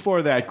 It's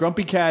before that.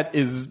 Grumpy Cat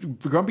is a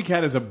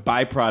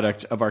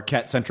byproduct of our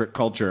cat-centric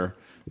culture.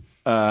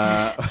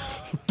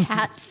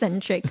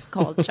 Cat-centric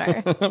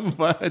culture.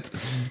 But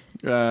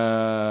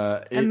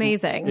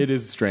amazing. It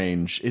is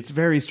strange. It's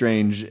very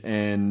strange,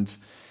 and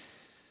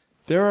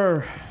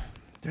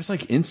there's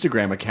like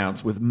Instagram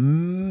accounts with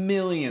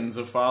millions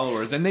of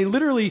followers, and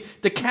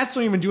the cats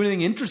don't even do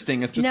anything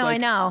interesting. It's just I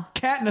know.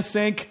 Cat in a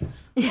sink.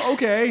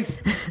 Okay,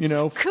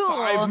 cool.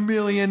 5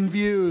 million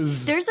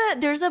views. I'm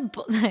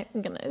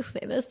gonna say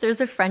this. There's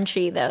a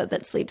Frenchie though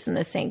that sleeps in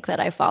the sink that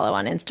I follow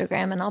on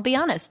Instagram, and I'll be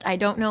honest, I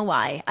don't know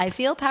why. I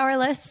feel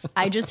powerless.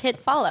 I just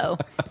hit follow,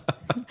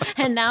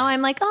 and now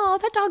I'm like, oh,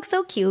 that dog's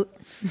so cute.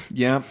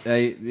 Yeah,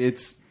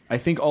 I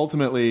think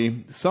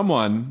ultimately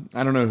someone,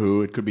 I don't know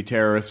who, it could be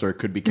terrorists or it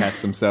could be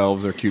cats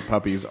themselves or cute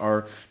puppies,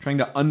 are trying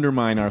to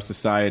undermine our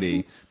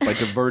society by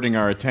diverting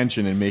our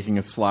attention and making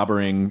us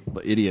slobbering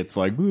idiots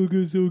like, look,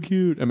 it's so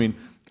cute. I mean,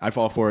 I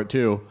fall for it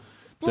too.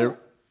 There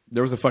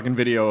was a fucking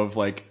video of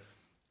like,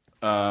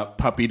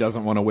 puppy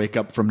doesn't want to wake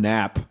up from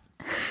nap.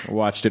 I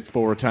watched it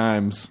 4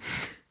 times.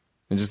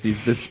 And just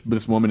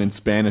this woman in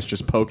Spanish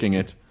just poking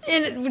it.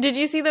 And did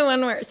you see the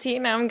one where? See,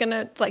 now I'm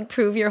gonna like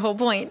prove your whole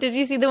point. Did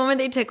you see the one where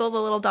they tickle the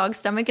little dog's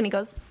stomach and he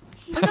goes,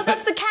 "Oh no,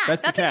 that's the cat.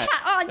 That's the cat.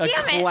 Oh, damn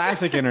it! A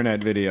classic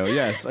internet video.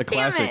 Yes, a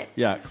classic. It.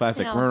 Yeah,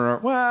 classic. No.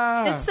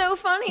 Wow. It's so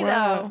funny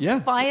though. Yeah.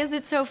 Why is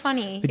it so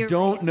funny? I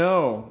don't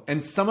know.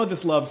 And some of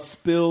this love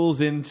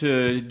spills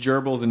into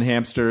gerbils and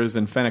hamsters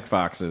and fennec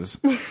foxes.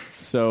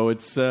 So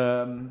it's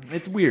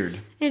weird.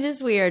 It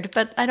is weird,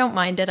 but I don't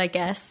mind it, I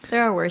guess.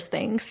 There are worse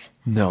things.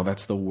 No,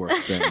 that's the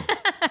worst thing.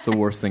 It's the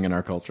worst thing in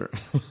our culture.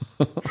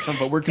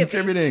 But we're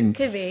contributing.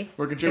 Could be.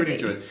 We're contributing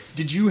to it.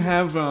 Did you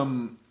have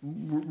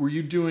were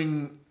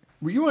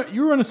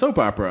you on a soap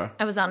opera?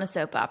 I was on a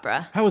soap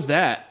opera. How was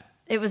that?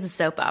 It was a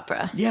soap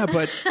opera. Yeah,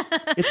 but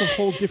it's a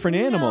whole different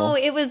animal. No,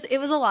 it was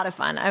a lot of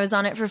fun. I was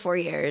on it for 4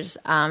 years.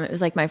 It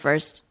was like my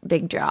first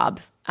big job.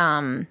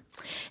 And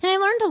I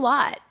learned a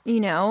lot,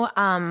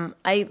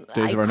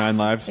 Days of Our 9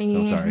 Lives?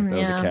 Oh, sorry. That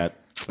was a cat.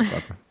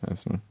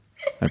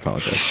 I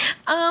apologize.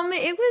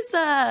 It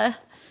was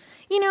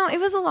it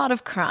was a lot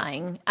of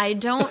crying. I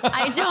don't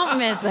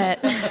miss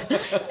it. There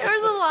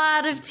was a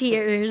lot of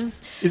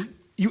tears.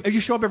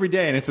 You show up every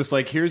day and it's just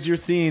like, here's your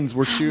scenes,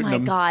 we're shooting them. Oh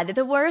my God.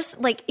 The worst,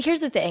 like,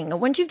 here's the thing.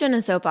 Once you've done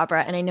a soap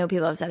opera, and I know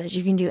people have said this,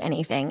 you can do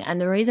anything. And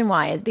the reason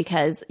why is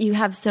because you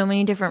have so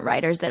many different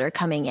writers that are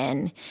coming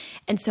in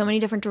and so many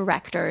different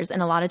directors.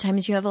 And a lot of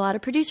times you have a lot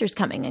of producers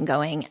coming and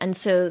going. And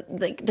so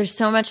like there's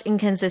so much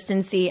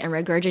inconsistency and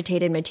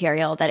regurgitated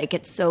material that it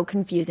gets so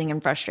confusing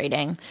and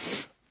frustrating.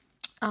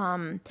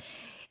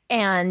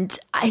 And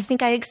I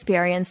think I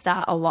experienced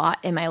that a lot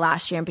in my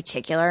last year in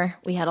particular.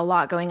 We had a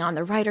lot going on.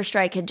 The writer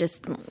strike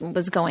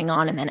was going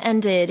on and then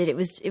ended. It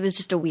was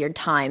just a weird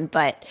time.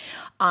 But,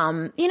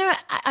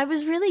 I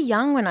was really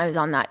young when I was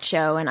on that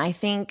show. And I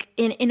think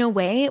in a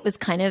way it was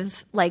kind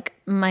of like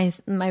my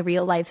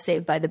real life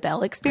Saved by the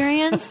Bell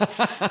experience.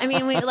 I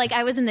mean,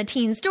 I was in the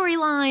teen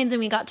storylines and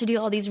we got to do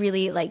all these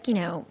really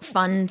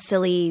fun,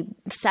 silly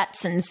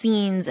sets and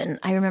scenes. And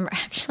I remember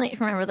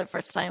the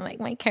first time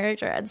my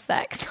character had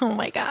sex. Oh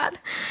my God.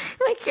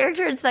 My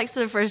character had sex for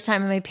the first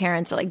time, and my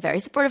parents are very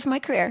supportive of my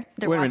career.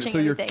 They're wait a minute. watching So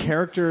everything. Your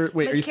character?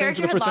 Wait, are you saying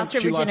for the first time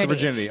she lost her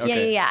virginity?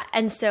 Okay. Yeah.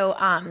 And so,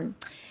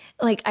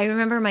 I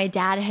remember my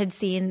dad had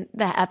seen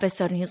the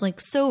episode, and he was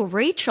like, "So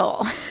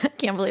Rachel," I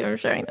can't believe I'm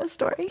sharing this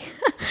story.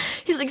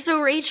 He's like,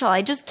 "So Rachel,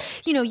 I just,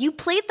 you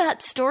played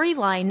that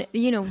storyline,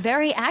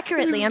 very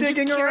accurately. I'm just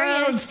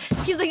curious."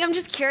 He's like, "I'm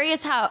just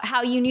curious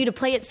how you knew to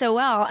play it so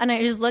well." And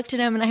I just looked at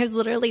him, and I was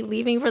literally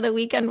leaving for the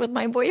weekend with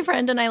my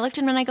boyfriend, and I looked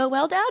at him and I go,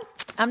 "Well, Dad,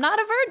 I'm not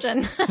a virgin."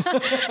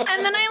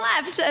 And then I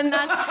left, and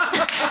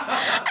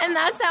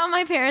that's how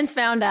my parents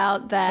found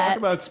out that. Talk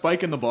about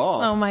spiking the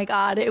ball. Oh my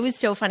God, it was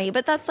so funny.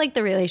 But that's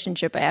the relationship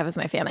I have with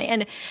my family.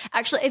 And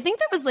actually, I think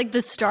that was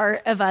the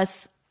start of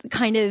us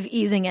kind of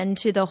easing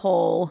into the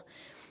whole,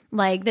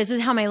 this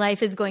is how my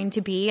life is going to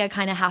be. I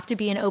kind of have to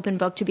be an open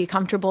book to be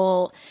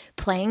comfortable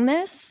playing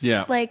this.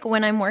 Yeah.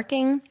 When I'm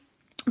working.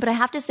 But I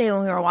have to say,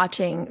 when we were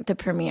watching the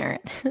premiere,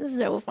 this is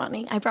so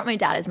funny. I brought my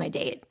dad as my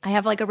date. I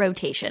have a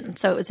rotation,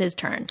 so it was his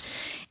turn.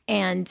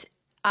 And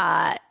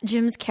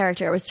Jim's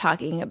character was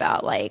talking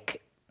about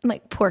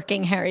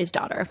porking Harry's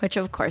daughter, which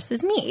of course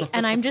is me.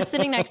 And I'm just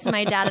sitting next to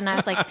my dad, and I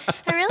was like,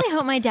 I really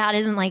hope my dad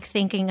isn't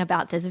thinking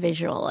about this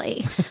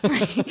visually.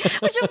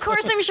 Which of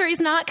course I'm sure he's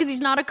not, because he's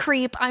not a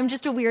creep. I'm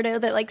just a weirdo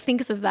that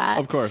thinks of that.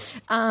 Of course.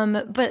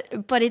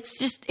 But it's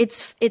just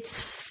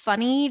it's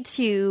funny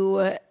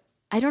to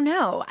I don't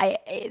know.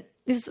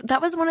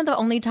 That was one of the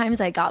only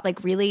times I got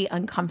like really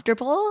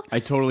uncomfortable. I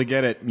totally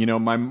get it. You know,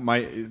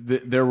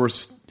 there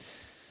was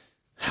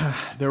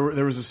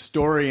a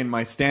story in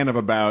my stand-up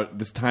about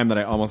this time that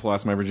I almost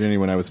lost my virginity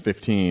when I was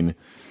 15,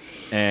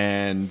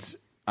 and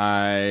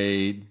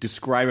I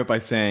describe it by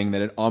saying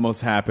that it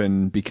almost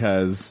happened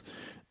because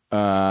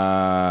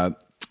it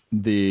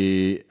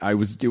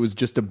was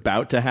just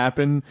about to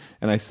happen,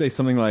 and I say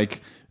something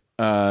like,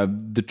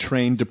 the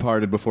train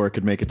departed before it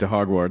could make it to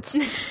Hogwarts.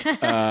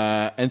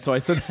 And so I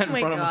said that in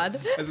front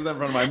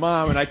of my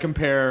mom, and I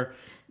compare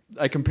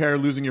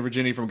losing your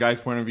virginity from a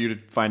guy's point of view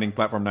to finding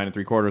platform 9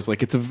 3/4.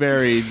 Like, it's a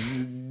very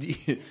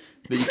that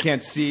you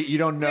can't see, you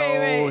don't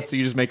know, right. So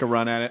you just make a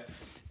run at it.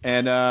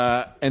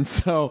 And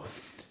so,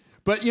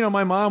 but you know,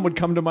 my mom would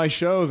come to my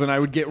shows and I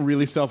would get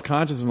really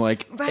self-conscious. I'm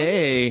like, right.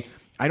 A,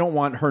 I don't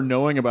want her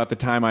knowing about the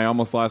time I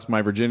almost lost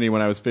my virginity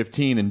when I was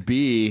 15, and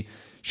B,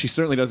 she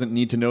certainly doesn't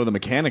need to know the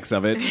mechanics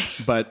of it,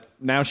 but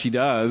now she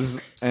does.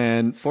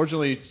 And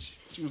fortunately,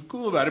 she was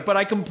cool about it, but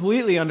I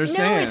completely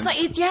understand. No,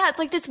 it's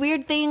like this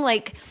weird thing,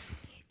 like,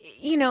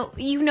 you know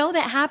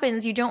that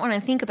happens. You don't want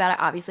to think about it.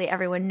 Obviously,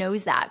 everyone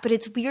knows that, but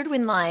it's weird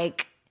when,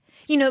 like,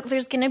 you know,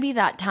 there's going to be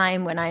that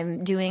time when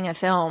I'm doing a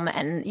film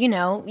and, you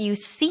know, you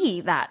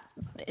see that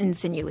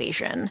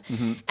insinuation.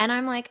 Mm-hmm. And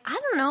I'm like, I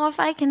don't know if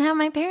I can have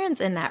my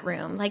parents in that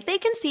room. Like, they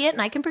can see it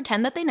and I can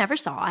pretend that they never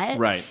saw it.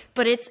 Right.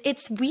 But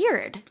it's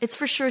weird. It's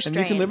for sure strange.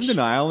 And you can live in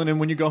denial, and then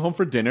when you go home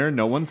for dinner,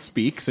 no one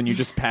speaks and you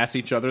just pass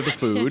each other the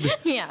food.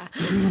 Yeah.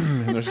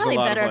 It's probably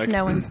better if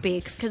no one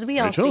speaks, because we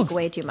all speak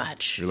way too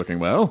much. You're looking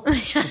well.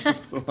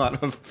 It's a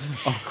lot of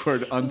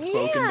awkward,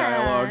 unspoken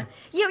dialogue.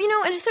 Yeah, you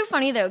know, and it's so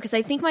funny, though, because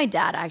I think my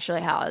dad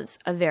actually has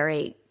a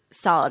very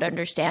solid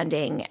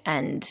understanding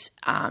and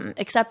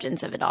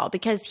acceptance of it all,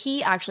 because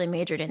he actually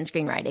majored in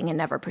screenwriting and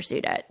never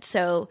pursued it.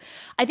 So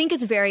I think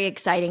it's very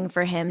exciting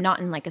for him, not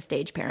in like a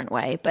stage parent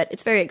way, but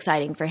it's very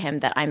exciting for him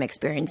that I'm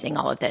experiencing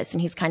all of this,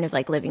 and he's kind of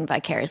like living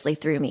vicariously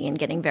through me and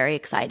getting very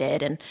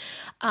excited.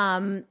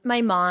 And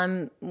my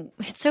mom,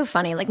 it's so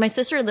funny, like my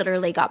sister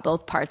literally got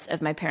both parts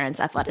of my parents'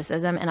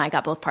 athleticism, and I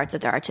got both parts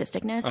of their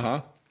artisticness.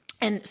 Uh-huh.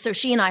 And so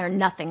she and I are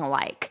nothing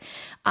alike,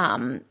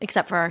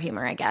 except for our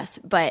humor, I guess.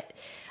 But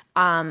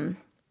now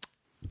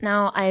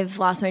I've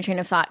lost my train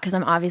of thought because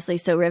I'm obviously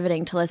so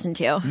riveting to listen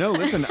to. No,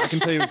 listen, I can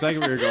tell you exactly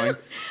where you're going.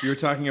 You were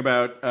talking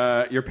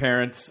about your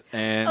parents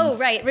and... Oh,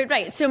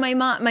 right. So my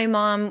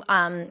mom,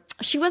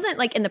 she wasn't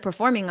like in the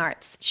performing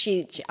arts.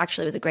 She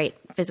actually was a great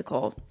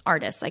physical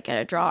artist, like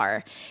a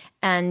drawer.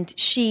 And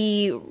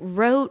she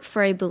wrote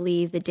for, I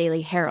believe, the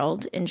Daily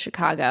Herald in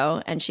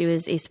Chicago, and she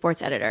was a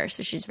sports editor,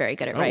 so she's very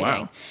good at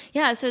writing. Wow.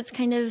 Yeah, so it's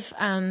kind of,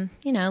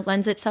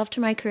 lends itself to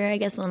my career, I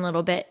guess, in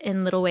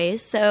little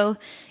ways. So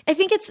I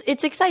think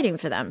it's exciting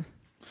for them.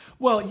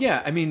 Well,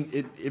 yeah, I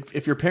mean,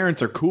 if your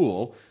parents are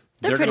cool,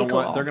 they're going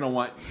to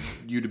want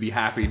you to be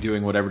happy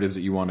doing whatever it is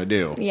that you want to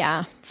do.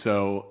 Yeah.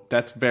 So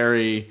that's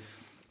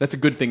a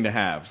good thing to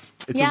have.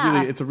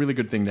 It's a really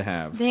good thing to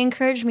have. They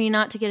encouraged me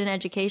not to get an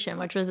education,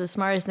 which was the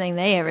smartest thing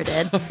they ever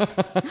did.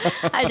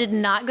 I did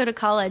not go to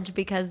college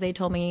because they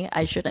told me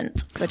I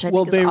shouldn't, which I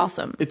think is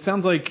awesome. It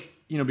sounds like,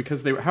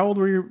 because how old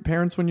were your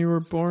parents when you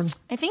were born?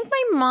 I think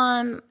my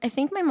mom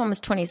was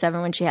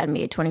 27 when she had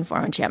me,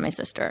 24 when she had my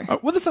sister.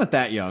 Well, that's not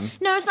that young.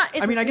 No, it's not.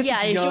 I mean, I guess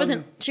it's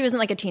young. She wasn't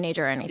like a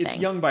teenager or anything. It's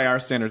young by our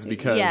standards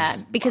because... Yeah,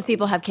 because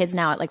people have kids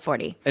now at like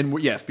 40.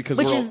 And yes, because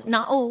which is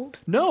not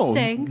old. No,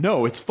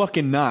 it's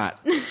fucking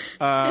not.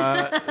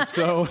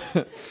 So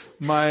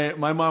my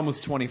mom was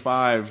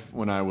 25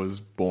 when I was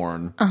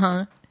born.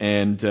 Uh-huh.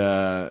 And,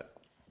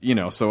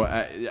 so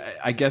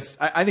I guess,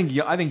 I think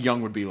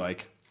young would be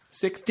like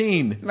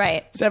 16,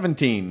 right?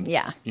 17,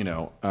 yeah.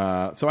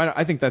 So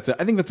I think that's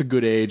a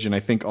good age, and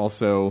I think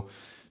also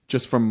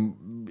just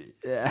from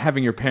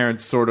having your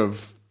parents sort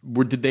of,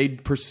 did they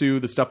pursue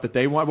the stuff that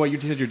they want? Well, you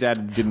said your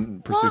dad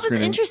didn't pursue screenwriting. Well, it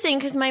was interesting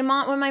because when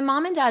my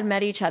mom and dad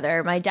met each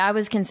other, my dad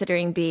was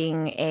considering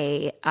being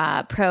a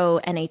pro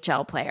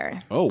NHL player.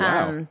 Oh,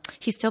 wow.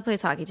 He still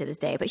plays hockey to this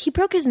day, but he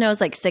broke his nose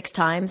like 6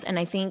 times, and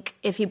I think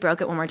if he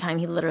broke it one more time,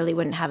 he literally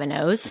wouldn't have a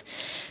nose.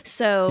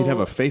 So he'd have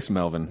a face,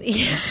 Melvin.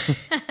 Yeah.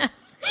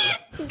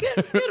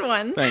 Good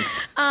one. Thanks.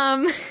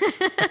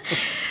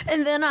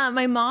 And then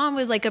my mom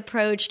was like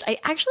approached. I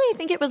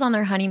think it was on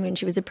their honeymoon.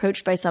 She was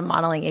approached by some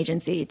modeling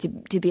agency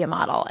to be a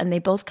model, and they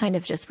both kind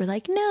of just were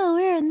like, "No,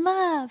 we're in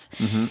love."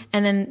 Mm-hmm.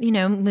 And then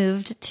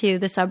moved to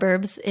the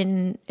suburbs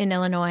in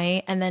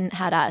Illinois, and then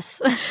had us.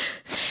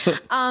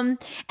 And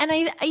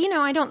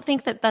I don't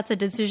think that that's a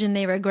decision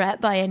they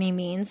regret by any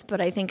means, but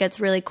I think it's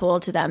really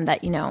cool to them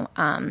that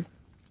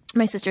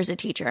my sister's a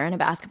teacher and a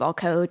basketball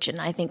coach, and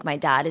I think my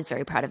dad is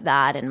very proud of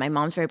that, and my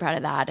mom's very proud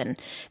of that. And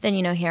then,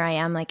 here I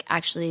am, like,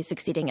 actually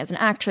succeeding as an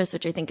actress,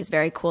 which I think is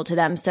very cool to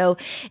them. So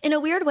in a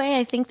weird way,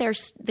 I think they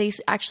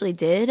actually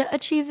did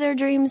achieve their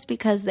dreams,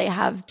 because they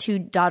have 2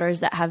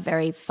 daughters that have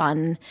very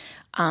fun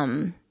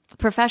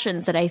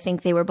professions that I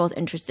think they were both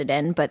interested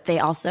in, but they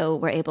also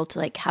were able to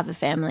like have a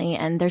family,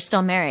 and they're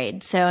still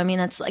married. So I mean,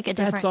 it's like a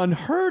different. That's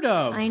unheard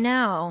of. I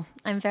know.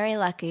 I'm very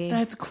lucky.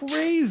 That's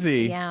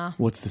crazy. Yeah.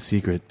 What's the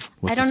secret?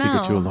 What's I the don't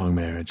secret to know. a long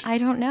marriage? I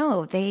don't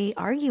know. They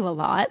argue a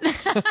lot.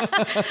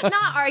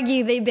 Not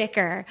argue, they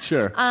bicker.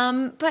 Sure.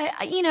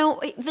 But you know,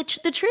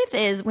 the truth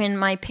is,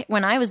 when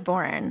I was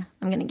born,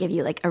 I'm going to give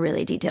you like a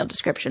really detailed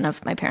description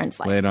of my parents'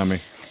 life. Lay it on me.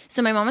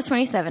 So my mom was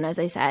 27, as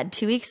I said.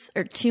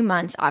 2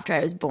 months after I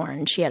was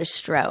born, she had a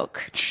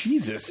stroke.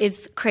 Jesus.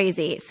 It's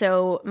crazy.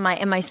 So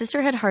my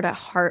sister had heard a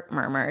heart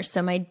murmur.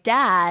 So my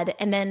dad,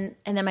 and then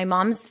my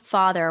mom's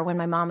father, when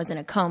my mom was in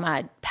a coma,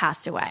 had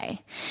passed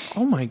away.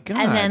 Oh my God.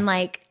 And then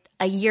like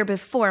a year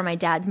before, my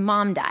dad's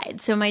mom died.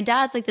 So my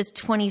dad's like this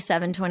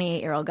 27,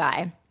 28-year-old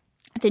guy.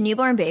 The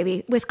newborn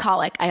baby with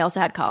colic. I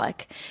also had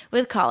colic.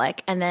 With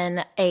colic. And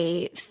then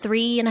a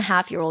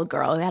 3.5-year-old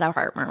girl who had a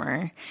heart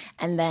murmur.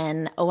 And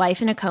then a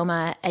wife in a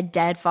coma, a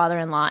dead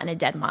father-in-law, and a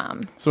dead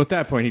mom. So at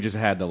that point, he just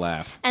had to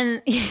laugh.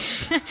 And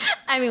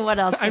I mean, what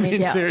else can you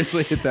do?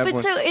 Seriously, at that point.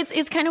 But so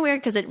it's kind of weird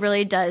because it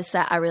really does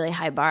set a really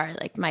high bar.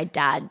 Like my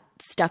dad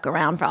stuck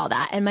around for all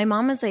that. And my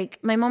mom is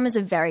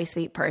a very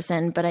sweet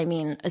person, but I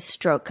mean, a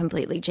stroke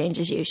completely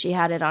changes you. She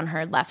had it on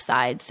her left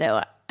side.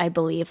 So I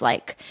believe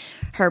like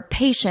her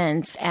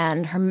patience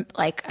and her,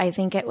 like, I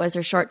think it was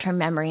her short-term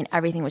memory and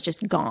everything was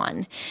just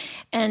gone.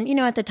 And, you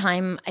know, at the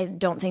time, I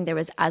don't think there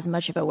was as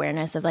much of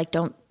awareness of like,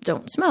 don't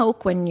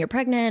smoke when you're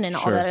pregnant and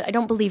all that. I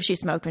don't believe she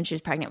smoked when she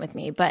was pregnant with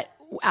me, but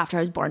after I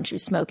was born, she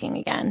was smoking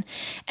again.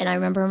 And I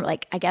remember,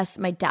 like, I guess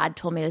my dad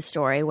told me the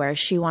story where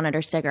she wanted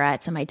her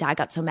cigarettes and my dad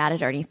got so mad at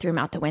her and he threw them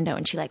out the window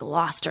and she like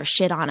lost her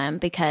shit on him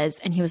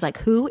and he was like,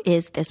 who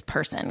is this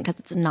person? Because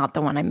it's not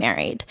the one I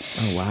married.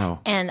 Oh, wow.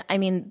 And I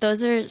mean,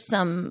 those are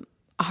some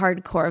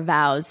hardcore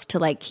vows to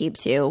like keep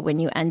to when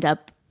you end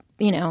up,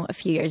 you know, a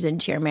few years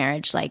into your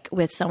marriage, like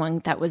with someone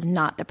that was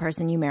not the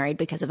person you married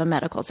because of a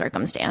medical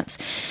circumstance.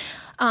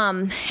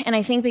 And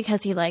I think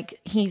because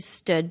he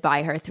stood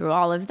by her through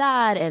all of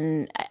that.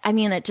 And I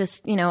mean, it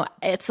just, you know,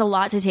 it's a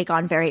lot to take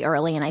on very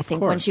early. And I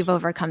think once you've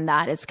overcome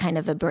that, it's kind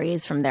of a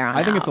breeze from there on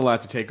out. I think it's a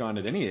lot to take on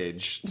at any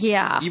age.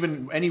 Yeah.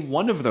 Even any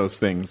one of those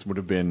things would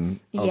have been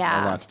a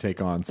lot to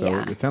take on.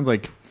 So it sounds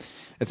like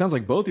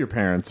both your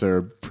parents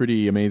are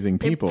pretty amazing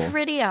people. They're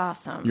pretty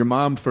awesome. Your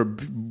mom for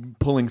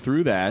pulling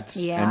through that.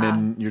 Yeah. And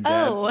then your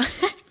dad. Oh,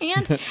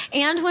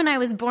 and when I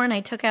was born, I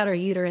took out her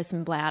uterus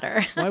and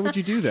bladder. Why would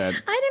you do that?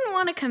 I didn't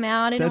want to come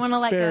out. I didn't want to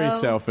let go. That's very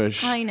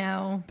selfish. I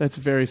know. That's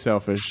very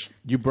selfish.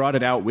 You brought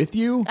it out with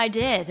you? I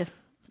did.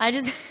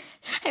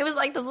 It was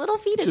like this little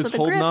fetus just with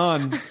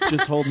a grip.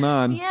 Just holding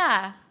on.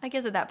 Yeah. I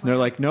guess at that point. And they're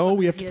like, no,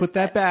 we have to put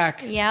that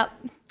back. Yep.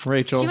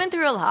 Rachel. She went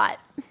through a lot.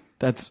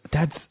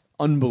 That's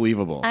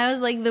unbelievable. I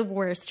was like the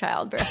worst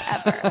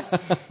childbirth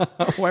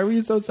ever. Why were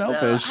you so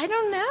selfish? I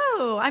don't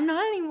know. I'm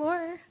not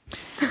anymore.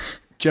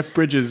 Jeff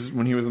Bridges,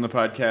 when he was on the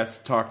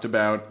podcast, talked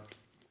about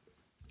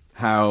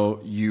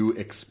how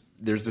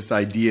there's this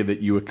idea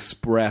that you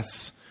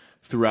express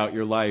throughout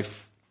your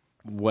life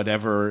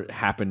whatever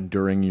happened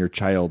during your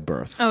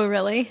childbirth. Oh,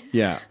 really?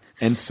 Yeah.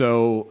 And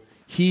so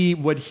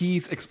what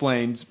he's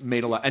explained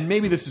made a lot, and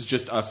maybe this is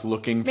just us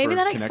looking maybe for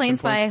that connection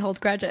explains points. why I hold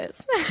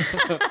grudges.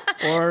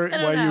 Or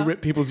why you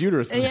rip people's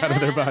uteruses out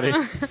of their body.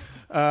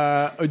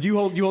 Do you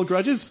hold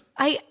grudges?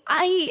 I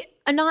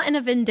not in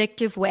a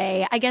vindictive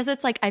way. I guess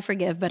it's like I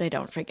forgive, but I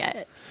don't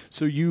forget.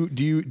 So do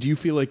you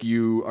feel like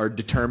you are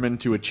determined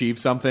to achieve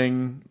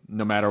something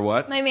no matter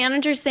what? My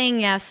manager's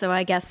saying yes, so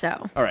I guess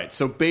so. All right.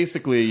 So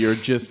basically, you're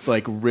just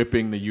like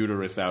ripping the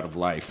uterus out of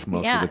life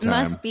most of the time. Yeah,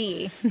 it must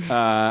be.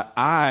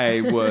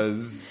 I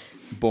was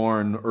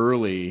born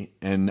early,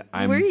 and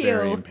I'm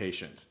very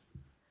impatient.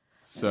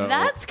 So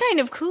that's kind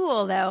of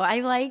cool, though.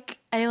 I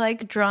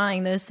like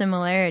drawing those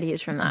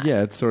similarities from that.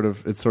 Yeah, it's sort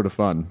of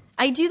fun.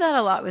 I do that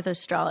a lot with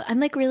astrology.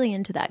 I'm like really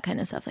into that kind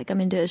of stuff. Like I'm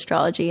into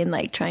astrology and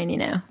like trying, you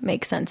know,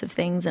 make sense of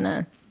things in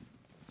a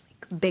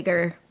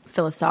bigger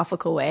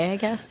philosophical way, I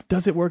guess.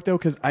 Does it work though?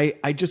 Because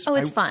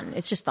it's fun.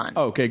 It's just fun.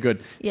 Oh, okay,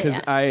 good. Because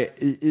I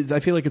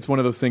feel like it's one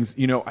of those things.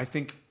 You know, I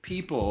think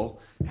people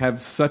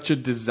have such a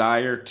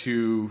desire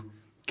to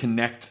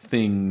connect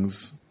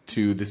things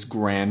to this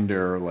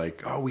grander,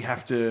 like, oh,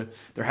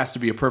 there has to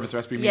be a purpose, there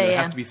has to be meaning, there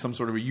has to be some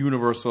sort of a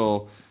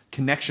universal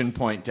connection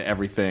point to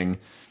everything.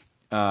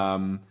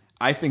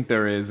 I think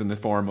there is in the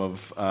form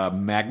of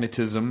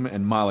magnetism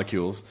and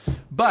molecules.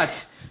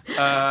 But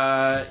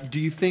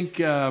do you think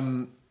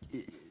that,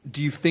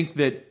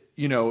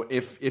 you know,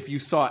 if you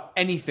saw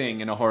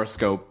anything in a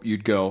horoscope,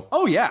 you'd go,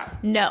 oh, yeah.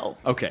 No.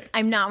 Okay.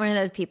 I'm not one of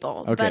those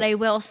people. Okay. But I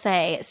will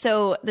say,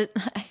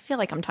 I feel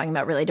like I'm talking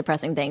about really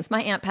depressing things.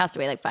 My aunt passed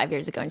away like 5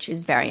 years ago, and she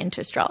was very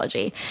into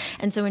astrology.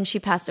 And so when she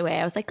passed away,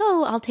 I was like,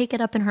 oh, I'll take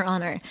it up in her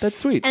honor. That's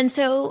sweet. And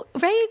so,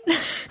 right?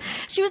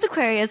 She was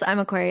Aquarius. I'm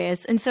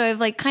Aquarius. And so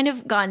I've like kind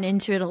of gotten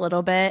into it a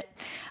little bit.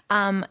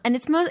 And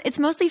it's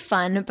mostly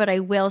fun, but I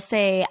will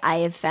say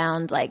I have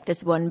found like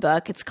this one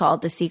book. It's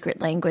called The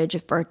Secret Language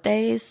of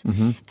Birthdays.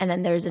 And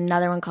then there's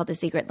another one called The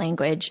Secret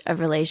Language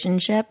of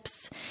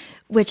Relationships,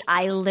 which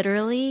I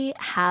literally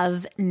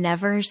have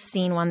never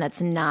seen one that's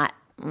not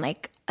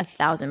like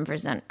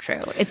 1,000%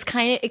 true. It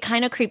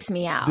kind of creeps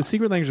me out. The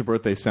Secret Language of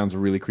Birthday sounds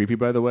really creepy,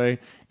 by the way.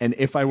 And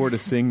if I were to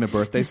sing the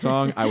birthday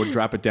song, I would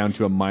drop it down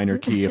to a minor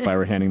key if I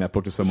were handing that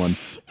book to someone.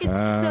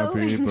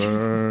 Happy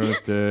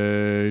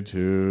birthday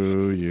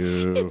to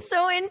you. It's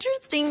so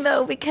interesting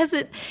though, because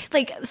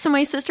so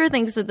my sister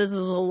thinks that this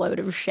is a load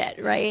of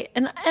shit, right?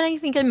 And I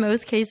think in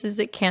most cases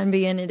it can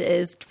be, and it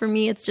is. For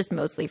me, it's just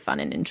mostly fun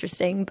and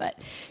interesting. But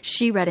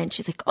she read it and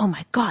she's like, "Oh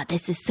my God,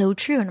 this is so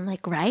true." And I'm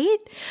like, right?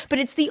 But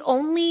it's the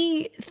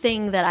only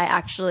thing that I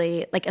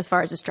actually, like, as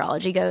far as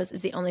astrology goes,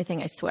 is the only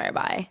thing I swear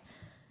by.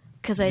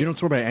 You don't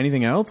swear by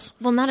anything else?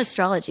 Well, not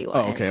astrology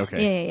wise. Oh,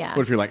 okay. Yeah.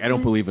 What if you're like, I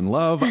don't believe in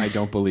love, I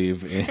don't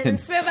believe in... I don't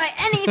swear by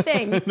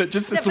anything.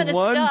 Just except for the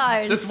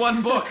stars. This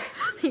one book.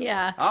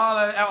 Yeah.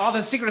 All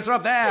the secrets are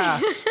up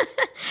there.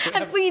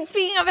 Have you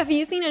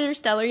seen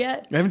Interstellar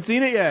yet? I haven't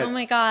seen it yet. Oh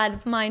my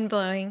God, mind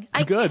blowing.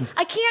 It's good.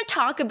 I can't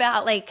talk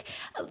about like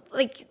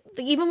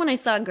even when I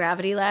saw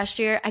Gravity last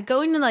year, I go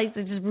into like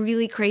this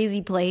really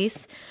crazy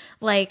place.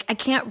 Like I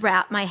can't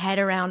wrap my head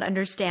around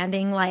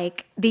understanding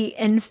like the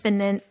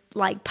infinite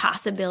like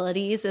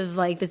possibilities of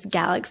like this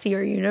galaxy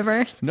or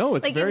universe. No,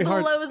 it's like, very hard.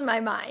 It blows my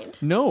mind.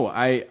 No,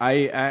 I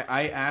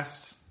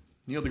asked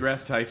Neil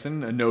deGrasse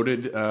Tyson, a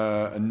noted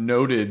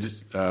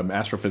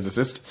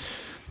astrophysicist,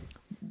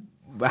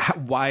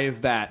 why is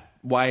that?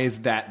 Why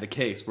is that the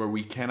case where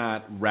we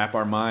cannot wrap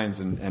our minds?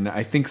 And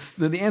I think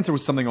the answer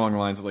was something along the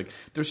lines of like,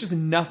 there's just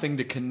nothing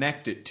to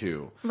connect it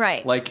to.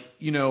 Right. Like,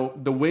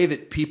 the way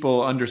that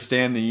people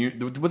understand the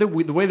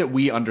way that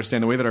we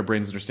understand, the way that our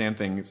brains understand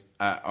things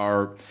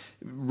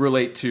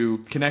relate to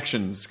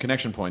connection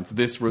points.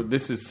 This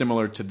is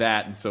similar to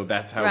that. And so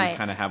that's how we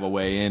kind of have a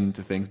way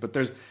into things. But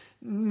there's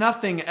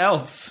nothing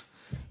else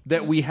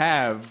that we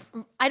have.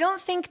 I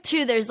don't think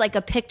too, there's like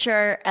a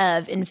picture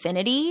of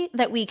infinity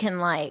that we can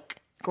like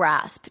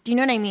grasp. Do you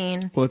know what I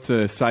mean? Well, it's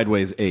a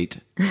sideways 8.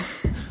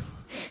 Is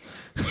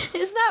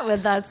that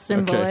what that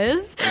symbol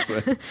is? That's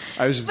what,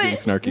 I was just being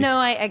snarky. No,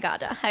 I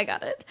got it. I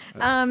don't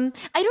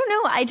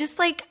know. I just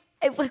like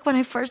when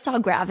I first saw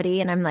Gravity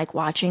and I'm like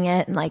watching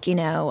it and like,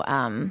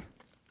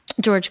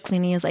 George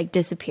Clooney is like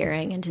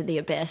disappearing into the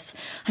abyss.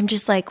 I'm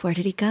just like, where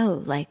did he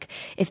go? Like,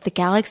 if the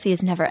galaxy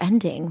is never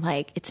ending,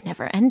 like it's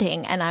never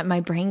ending, and my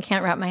brain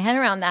can't wrap my head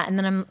around that. And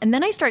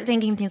then I start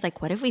thinking things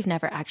like, what if we've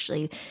never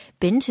actually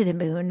been to the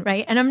moon,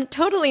 right? And I'm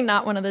totally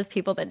not one of those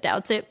people that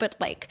doubts it, but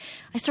like,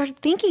 I started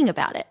thinking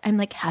about it. I'm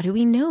like, how do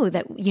we know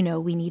that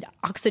we need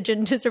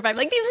oxygen to survive?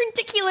 Like these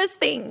ridiculous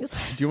things.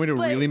 Do you want me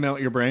to really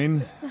melt your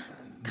brain?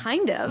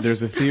 Kind of.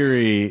 There's a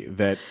theory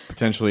that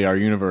potentially our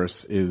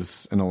universe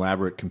is an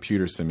elaborate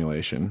computer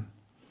simulation.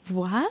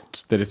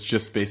 What? That it's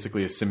just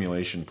basically a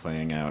simulation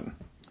playing out.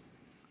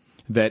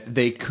 That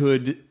they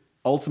could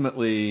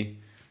ultimately,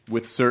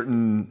 with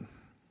certain,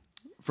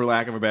 for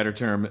lack of a better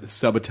term,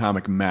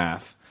 subatomic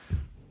math,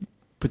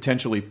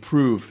 potentially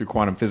prove through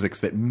quantum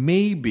physics that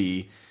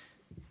maybe,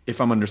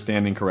 if I'm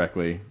understanding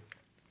correctly,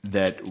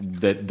 that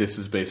this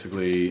is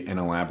basically an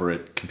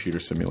elaborate computer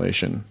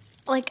simulation.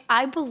 Like,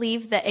 I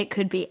believe that it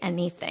could be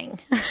anything.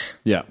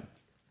 Yeah.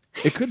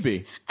 It could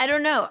be. I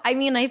don't know. I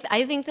mean,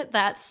 I think that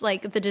that's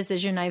like the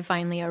decision I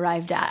finally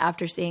arrived at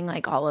after seeing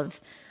like all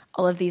of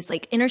these,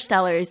 like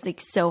Interstellar is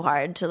like so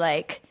hard to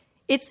like,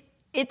 it's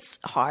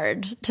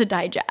hard to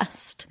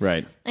digest.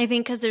 Right. I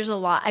think because there's a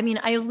lot. I mean,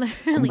 I'm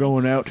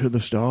going out to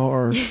the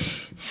stars.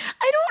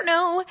 I don't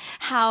know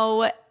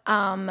how,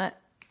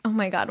 oh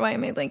my God, why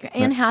am I blanking?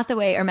 Anne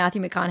Hathaway or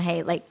Matthew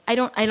McConaughey, like I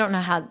don't know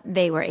how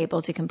they were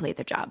able to complete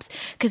their jobs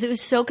because it was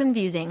so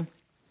confusing.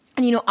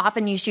 And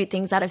often you shoot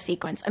things out of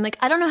sequence. I'm like,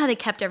 I don't know how they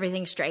kept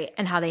everything straight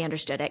and how they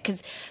understood it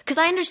because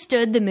I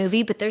understood the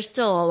movie, but there's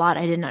still a lot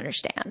I didn't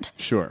understand.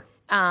 Sure.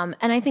 And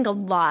I think a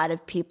lot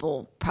of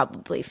people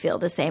probably feel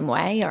the same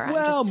way. Or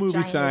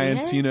movie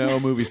science,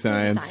 movie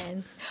science.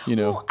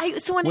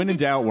 When in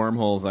doubt,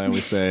 wormholes. I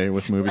always say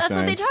with movie that's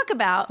science. That's what they talk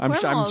about.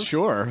 I'm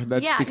sure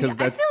that's because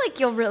that's. I feel like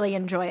you'll really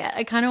enjoy it.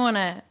 I kind of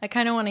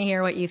want to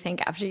hear what you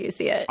think after you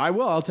see it. I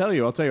will. I'll tell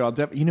you.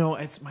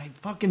 It's my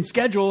fucking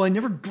schedule. I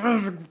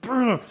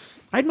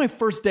had my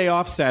first day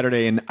off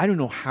Saturday, and I don't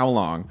know how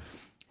long,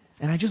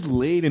 and I just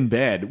laid in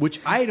bed, which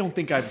I don't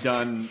think I've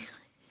done.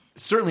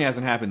 Certainly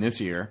hasn't happened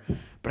this year,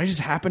 but I just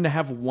happened to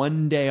have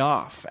one day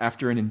off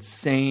after an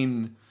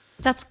insane.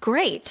 That's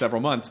great. Several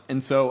months,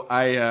 and so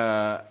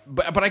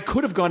but I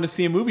could have gone to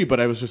see a movie, but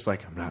I was just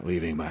like, I'm not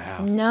leaving my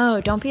house. No,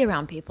 don't be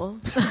around people.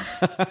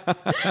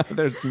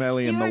 They're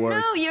smelly and the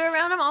worst. No, you're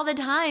around them all the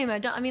time.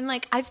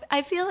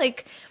 I feel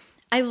like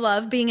I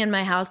love being in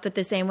my house, but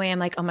the same way I'm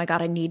like, oh my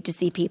God, I need to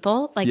see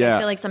people. Like, I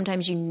feel like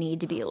sometimes you need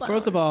to be alone.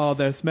 First of all,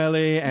 they're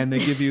smelly, and they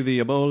give you the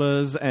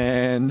Ebolas,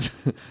 and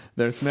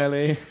they're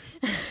smelly.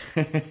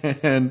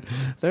 And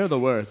they're the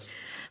worst.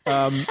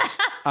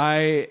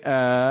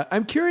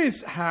 I'm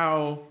curious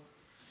how.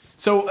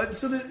 And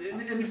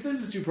if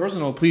this is too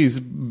personal, please,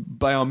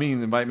 by all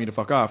means, invite me to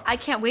fuck off. I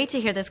can't wait to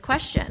hear this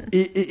question.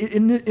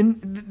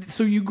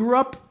 So you grew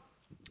up.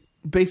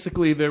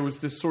 Basically, there was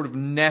this sort of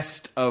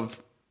nest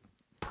of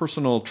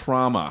personal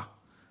trauma,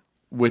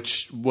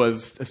 which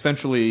was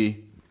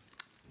essentially,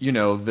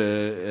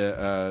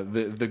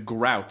 the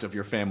grout of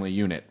your family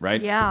unit,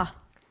 right? Yeah.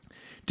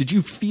 Did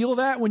you feel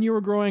that when you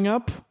were growing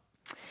up?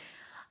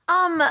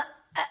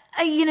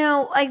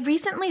 I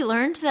recently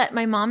learned that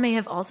my mom may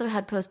have also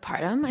had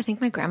postpartum. I think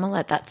my grandma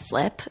let that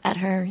slip at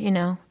her,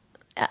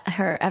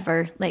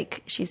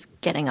 she's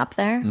getting up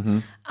there.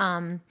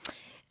 Mm-hmm.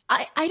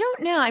 I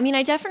don't know. I mean,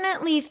 I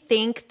definitely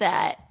think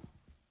that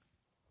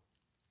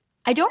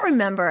I don't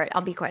remember,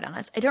 I'll be quite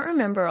honest, I don't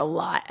remember a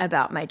lot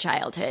about my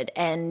childhood,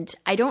 and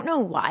I don't know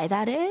why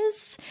that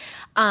is.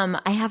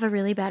 I have a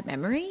really bad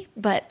memory,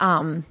 but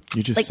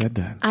you just said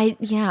that. I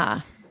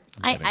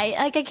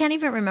can't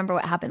even remember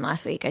what happened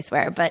last week, I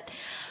swear. But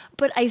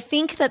I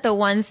think that the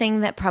one thing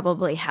that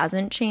probably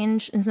hasn't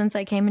changed since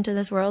I came into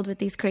this world with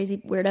these crazy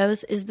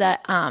weirdos is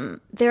that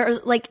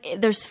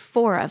there's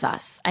 4 of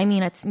us. I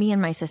mean, it's me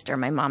and my sister,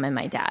 my mom and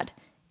my dad,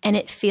 and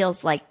it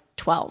feels like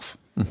 12.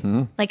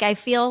 Mm-hmm. Like, I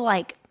feel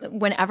like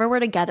whenever we're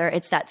together,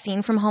 it's that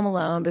scene from Home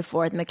Alone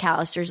before the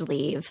McAllisters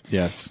leave.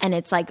 Yes. And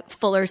it's like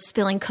Fuller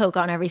spilling Coke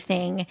on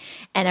everything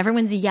and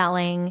everyone's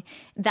yelling.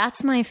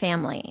 That's my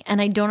family.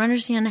 And I don't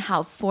understand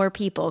how 4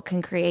 people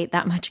can create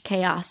that much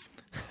chaos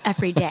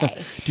every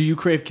day. Do you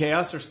crave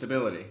chaos or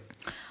stability?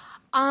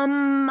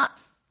 Well,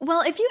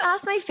 if you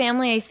ask my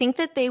family, I think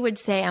that they would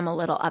say I'm a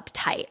little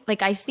uptight.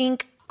 Like, I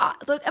think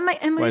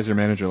why is your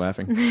manager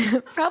laughing?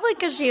 Probably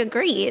because she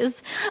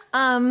agrees.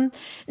 No,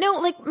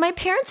 like, my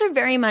parents are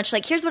very much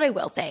like, here's what I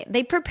will say.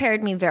 They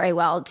prepared me very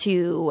well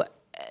to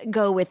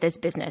go with this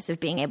business of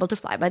being able to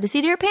fly by the seat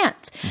of your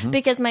pants. Mm-hmm.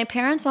 Because my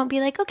parents won't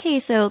be like, okay,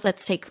 so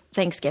let's take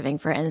Thanksgiving,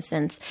 for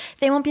instance.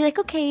 They won't be like,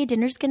 okay,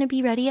 dinner's going to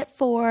be ready at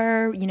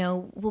 4.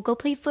 We'll go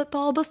play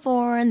football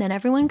before, and then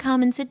everyone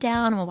come and sit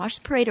down and we'll watch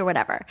the parade or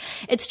whatever.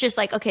 It's just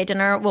like, okay,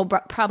 dinner will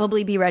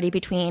probably be ready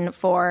between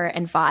 4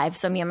 and 5.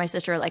 So me and my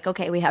sister are like,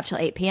 okay, we have till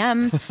 8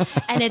 p.m.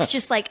 And it's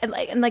just like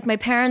my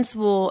parents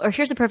will, or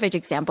here's a perfect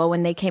example.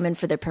 When they came in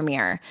for the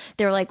premiere,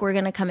 they were like, we're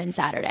going to come in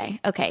Saturday.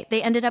 Okay.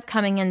 They ended up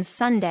coming in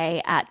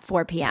Sunday at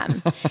 4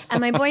 p.m.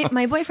 And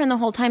my boyfriend the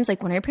whole time's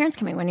like, when are your parents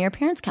coming? When are your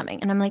parents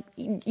coming? And I'm like,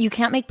 you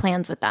can't make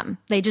plans with them.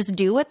 They just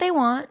do what they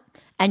want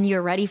and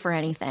you're ready for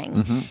anything.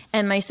 Mm-hmm.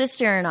 And my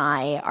sister and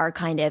I are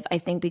kind of, I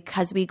think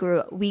because we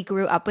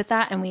grew up with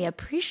that and we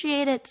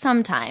appreciate it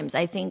sometimes,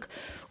 I think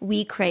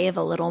we crave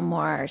a little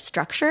more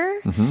structure.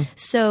 Mm-hmm.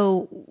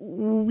 So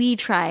we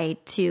try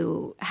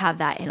to have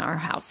that in our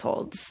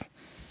households.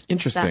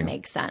 Interesting. If that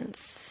makes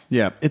sense.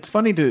 Yeah. It's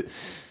always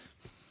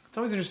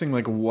interesting,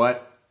 like,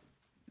 what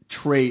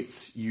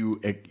traits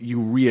you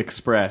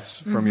re-express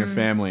from mm-hmm. your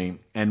family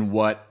and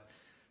what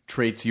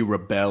traits you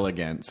rebel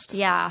against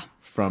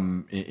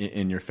from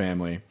in your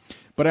family.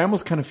 But I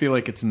almost kind of feel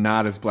like it's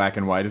not as black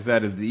and white as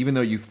that. Is even though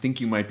you think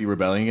you might be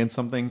rebelling against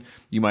something,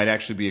 you might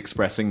actually be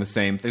expressing the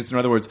same things. In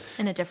other words,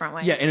 in a different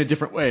way. Yeah, in a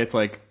different way. It's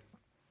like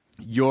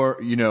your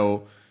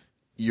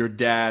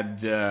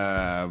dad,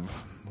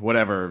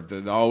 whatever,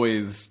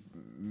 always.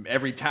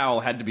 Every towel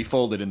had to be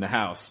folded in the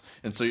house,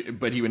 and so,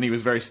 but when he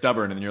was very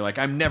stubborn, and you're like,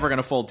 I'm never going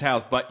to fold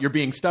towels, but you're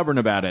being stubborn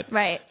about it,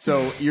 right?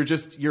 So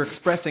you're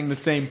expressing the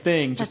same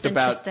thing, just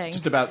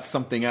about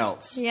something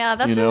else. Yeah,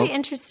 that's really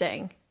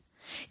interesting.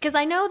 Because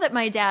I know that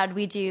my dad,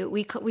 we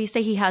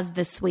say he has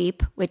the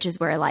sweep, which is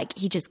where, like,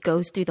 he just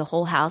goes through the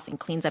whole house and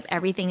cleans up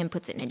everything and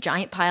puts it in a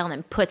giant pile and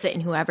then puts it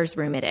in whoever's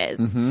room it is.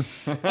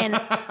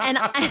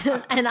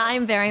 Mm-hmm. and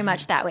I'm very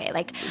much that way.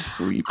 Like,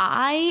 sweep.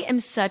 I am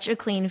such a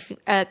clean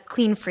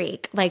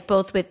freak, like,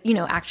 both with,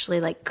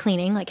 actually, like,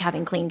 cleaning, like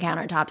having clean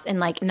countertops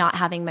and, like, not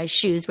having my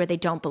shoes where they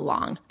don't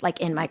belong, like,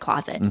 in my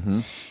closet.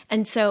 Mm-hmm.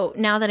 And so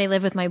now that I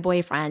live with my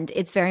boyfriend,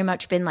 it's very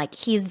much been like,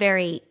 he's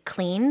very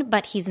clean,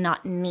 but he's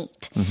not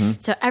neat. Mm-hmm.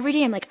 So every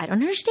day I'm like, I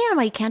don't understand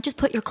why you can't just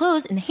put your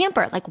clothes in the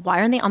hamper. Like, why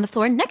aren't they on the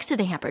floor next to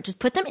the hamper? Just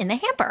put them in the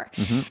hamper.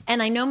 Mm-hmm.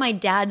 And I know my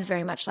dad's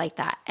very much like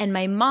that. And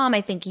my mom,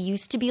 I think,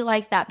 used to be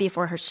like that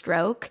before her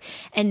stroke.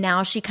 And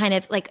now she kind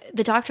of, like,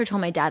 the doctor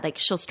told my dad, like,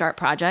 she'll start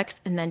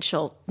projects and then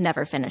she'll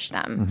never finish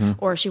them. Mm-hmm.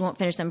 Or she won't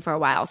finish them for a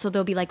while. So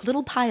there'll be, like,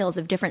 little piles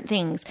of different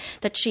things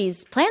that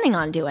she's planning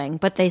on doing,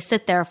 but they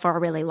sit there for a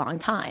really long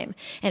time.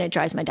 And it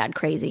drives my dad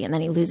crazy. And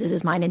then he loses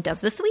his mind and does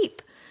the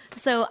sweep.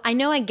 So I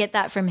know I get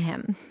that from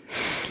him.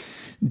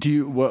 Do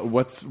you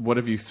what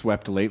have you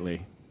swept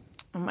lately?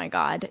 Oh my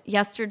God.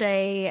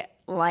 Yesterday,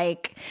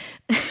 like,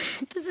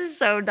 this is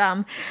so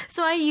dumb.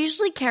 So I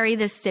usually carry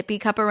this sippy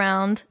cup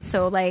around.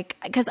 So, like,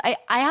 because I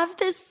have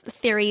this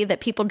theory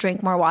that people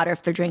drink more water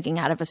if they're drinking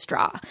out of a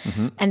straw.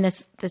 Mm-hmm. And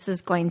this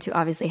is going to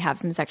obviously have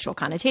some sexual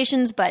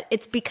connotations, but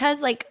it's because,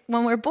 like,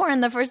 when we're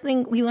born, the first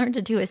thing we learn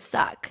to do is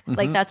suck. Mm-hmm.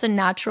 Like, that's a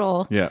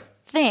natural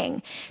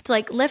thing to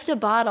like lift a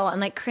bottle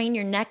and like crane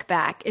your neck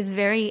back is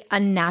very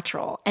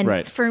unnatural.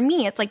 And for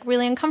me, it's like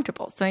really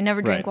uncomfortable. So I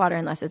never drink water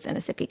unless it's in a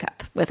sippy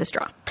cup with a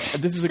straw.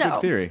 This is a good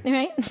theory.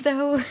 Right?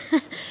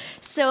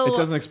 So it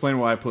doesn't explain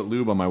why I put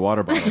lube on my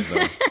water bottles,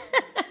 though.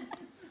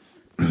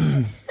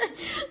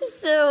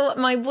 So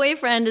my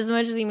boyfriend, as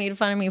much as he made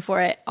fun of me for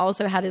it,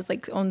 also had his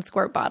like own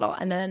squirt bottle.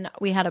 And then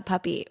we have a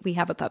puppy,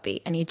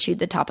 and he chewed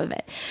the top of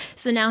it.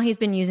 So now he's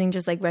been using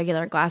just like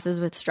regular glasses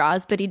with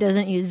straws, but he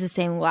doesn't use the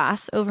same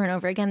glass over and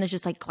over again. There's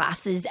just like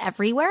glasses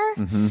everywhere,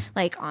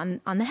 like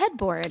on the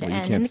headboard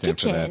and in the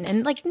kitchen.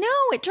 And like, no,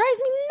 it drives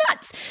me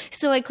nuts.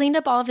 So I cleaned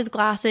up all of his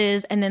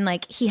glasses, and then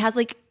like he has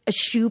like a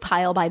shoe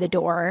pile by the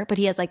door, but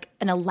he has like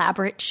an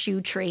elaborate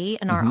shoe tree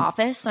in our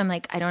office. So I'm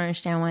like, I don't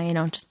understand why you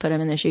don't just put him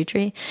in the shoe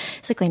tree.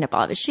 So I cleaned up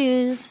all of his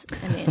shoes.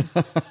 I mean,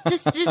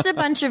 just a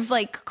bunch of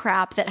like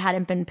crap that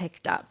hadn't been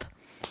picked up.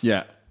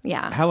 Yeah.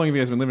 Yeah. How long have you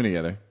guys been living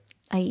together?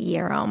 A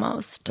year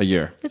almost. A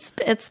year.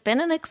 It's been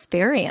an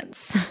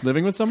experience.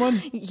 Living with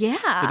someone?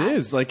 Yeah. It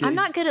is. Like I'm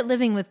not good at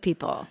living with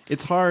people.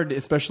 It's hard,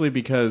 especially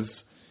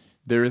because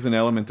there is an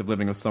element of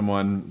living with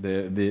someone,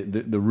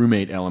 the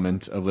roommate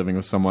element of living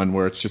with someone,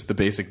 where it's just the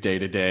basic day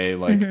to day.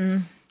 Like,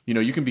 you know,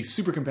 you can be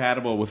super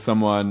compatible with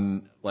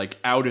someone like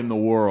out in the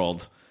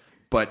world,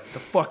 but the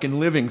fucking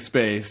living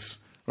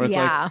space where it's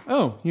like,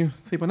 oh, you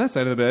sleep on that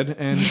side of the bed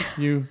and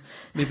you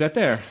leave that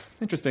there.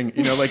 Interesting.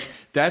 You know, like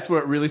that's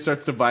where it really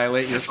starts to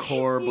violate your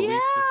core belief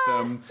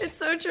system. It's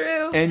so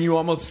true. And you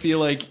almost feel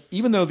like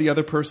even though the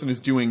other person is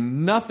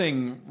doing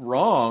nothing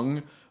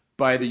wrong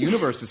by the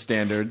universe's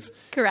standards.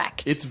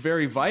 Correct. It's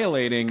very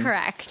violating.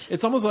 Correct.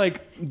 It's almost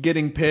like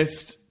getting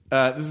pissed.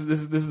 This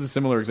is a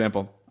similar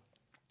example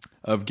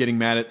of getting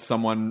mad at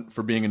someone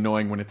for being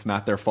annoying when it's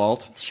not their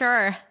fault.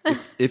 Sure.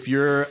 If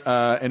you're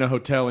in a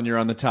hotel and you're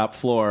on the top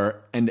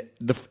floor and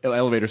the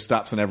elevator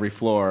stops on every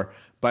floor,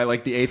 by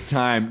like the 8th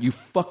time, you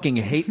fucking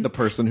hate the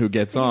person who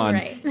gets on.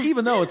 Right.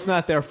 Even though it's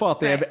not their fault.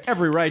 They have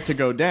every right to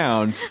go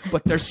down,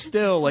 but they're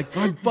still like,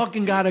 I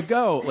fucking gotta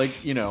go.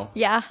 Like, you know.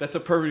 Yeah. That's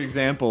a perfect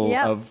example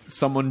of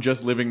someone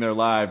just living their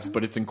lives,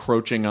 but it's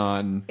encroaching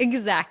on.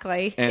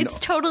 Exactly. It's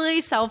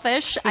totally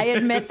selfish. I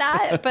admit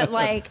that. But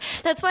like,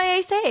 that's why I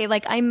say,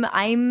 like,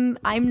 I'm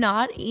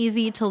not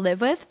easy to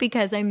live with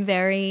because I'm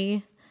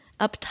very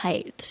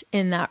uptight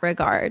in that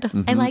regard.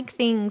 I like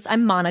things.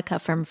 I'm Monica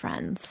from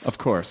Friends. Of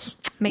course.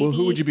 Maybe. Well,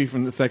 who would you be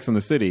from the Sex and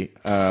the City?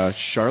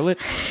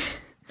 Charlotte?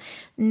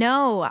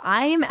 No,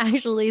 I'm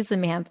actually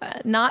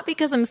Samantha. Not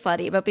because I'm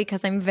slutty, but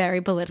because I'm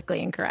very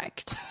politically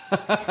incorrect.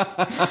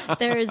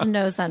 There is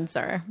no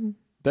censor.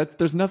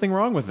 There's nothing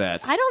wrong with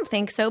that. I don't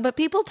think so, but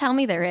people tell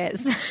me there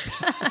is.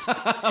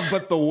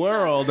 But the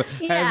world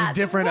has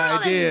different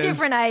ideas. Has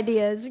different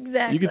ideas,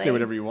 exactly. You can say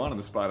whatever you want on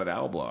the Spotted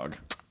Owl blog.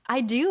 I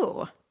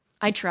do.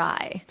 I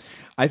try.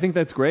 I think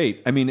that's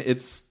great. I mean, I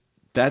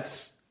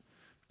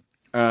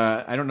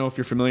don't know if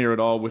you're familiar at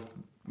all with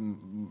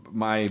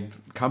my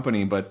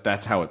company, but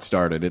that's how it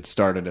started. It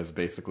started as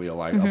basically a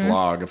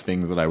blog of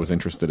things that I was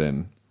interested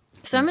in.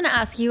 So I'm going to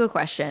ask you a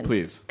question.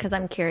 Please. Because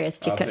I'm curious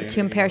to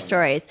compare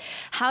stories.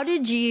 How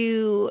did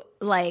you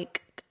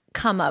like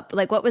come up?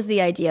 Like, what was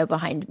the idea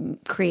behind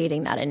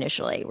creating that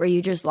initially? Were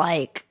you just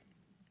like...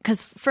 Because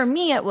for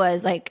me, it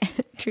was like,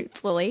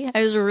 truthfully,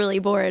 I was really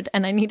bored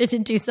and I needed to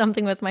do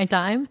something with my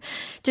time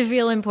to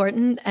feel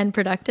important and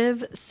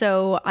productive.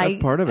 So That's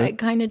part of it. I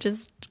kind of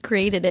just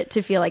created it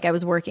to feel like I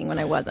was working when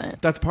I wasn't.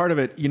 That's part of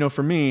it. You know,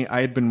 for me, I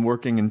had been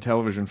working in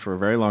television for a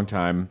very long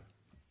time.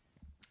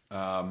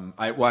 I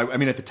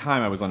mean, at the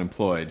time I was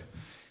unemployed.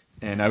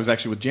 And I was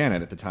actually with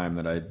Janet at the time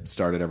that I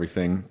started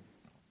everything.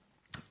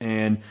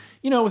 And,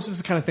 you know, it was just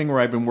the kind of thing where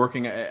I've been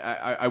working.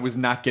 I was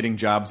not getting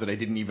jobs that I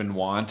didn't even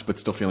want, but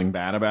still feeling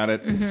bad about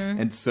it.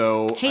 And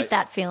so... Hate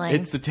that feeling.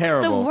 It's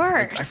terrible. It's the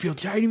worst. Like, I feel, I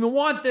didn't even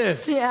want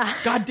this. Yeah.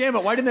 God damn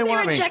it. Why didn't they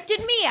want me? They rejected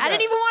me. I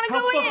didn't even want to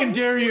go in. How fucking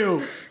dare you?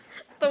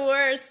 It's the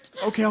worst.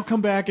 Okay, I'll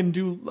come back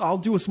and I'll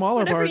do a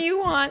smaller Whatever part. you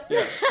want.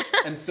 Yeah.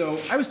 And so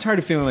I was tired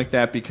of feeling like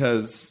that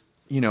because,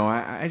 you know,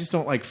 I just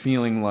don't like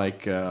feeling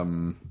like... I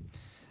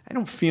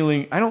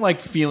don't like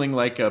feeling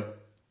like a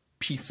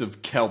piece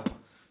of kelp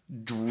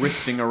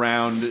drifting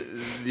around,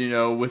 you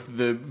know, with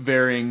the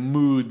varying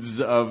moods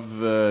of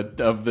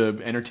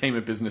the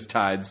entertainment business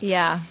tides.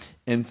 Yeah.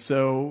 And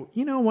so,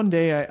 you know, one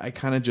day I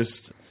kind of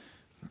just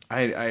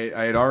I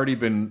had already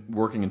been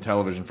working in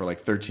television for like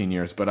 13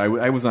 years, but I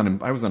was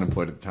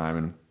unemployed at the time,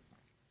 and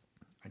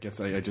I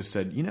guess I just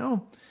said, you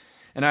know,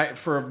 and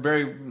for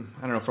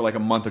like a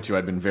month or two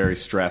I'd been very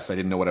stressed. I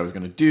didn't know what I was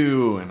going to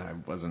do, and I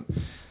wasn't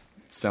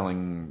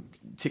selling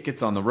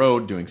tickets on the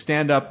road, doing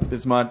stand-up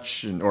as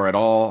much or at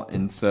all.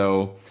 And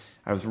so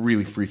I was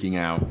really freaking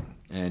out.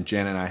 And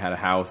Janet and I had a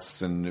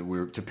house and we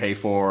were to pay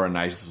for, and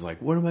I just was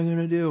like, what am I going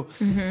to do?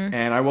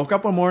 And I woke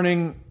up one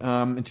morning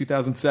in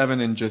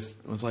 2007 and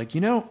just was like,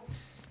 you know,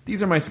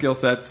 these are my skill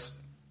sets.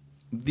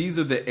 These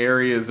are the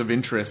areas of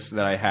interest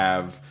that I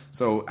have.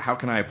 So how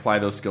can I apply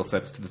those skill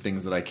sets to the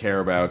things that I care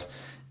about?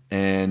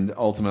 And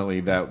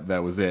ultimately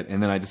that was it.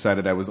 And then I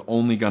decided I was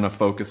only going to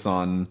focus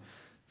on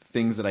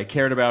things that I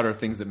cared about or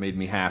things that made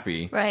me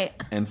happy. Right.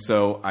 And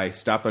so I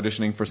stopped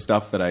auditioning for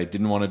stuff that I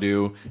didn't want to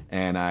do,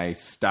 and I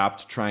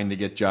stopped trying to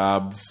get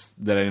jobs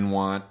that I didn't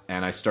want,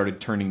 and I started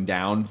turning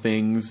down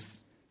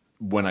things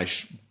when I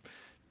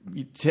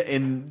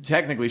and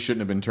technically shouldn't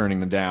have been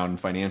turning them down,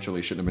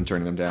 financially shouldn't have been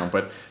turning them down,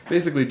 but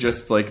basically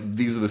just like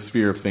these are the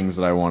sphere of things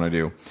that I want to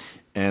do.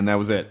 And that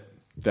was it.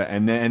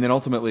 And then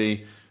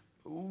ultimately,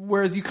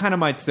 whereas you kind of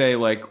might say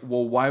like,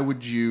 well, why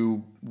would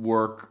you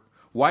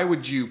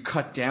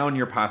cut down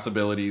your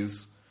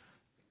possibilities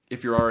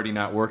if you're already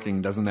not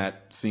working? Doesn't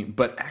that seem...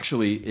 But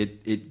actually,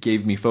 it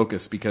gave me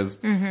focus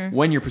because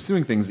when you're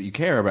pursuing things that you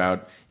care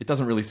about, it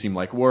doesn't really seem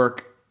like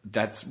work.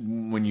 That's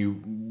when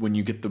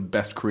you get the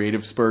best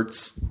creative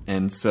spurts.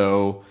 And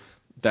so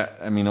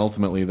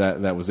ultimately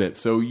that was it.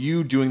 So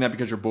you doing that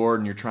because you're bored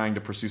and you're trying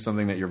to pursue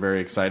something that you're very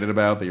excited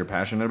about, that you're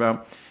passionate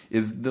about,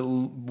 is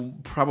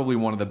probably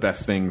one of the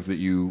best things that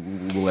you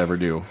will ever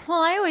do.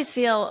 Well,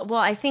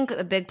 I think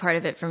a big part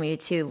of it for me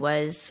too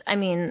was,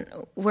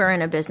 we're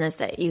in a business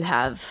that you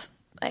have,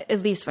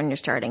 at least when you're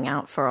starting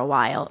out for a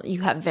while,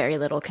 you have very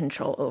little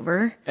control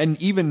over. And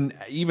even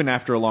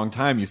after a long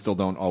time, you still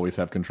don't always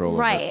have control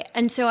over it. Right.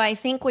 And so I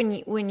think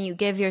when you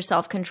give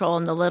yourself control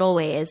in the little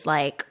ways,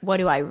 like what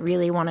do I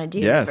really want to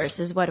do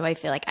versus what do I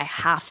feel like I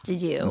have to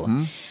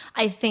do,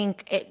 I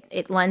think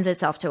it lends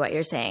itself to what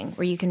you're saying,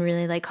 where you can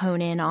really like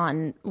hone in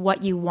on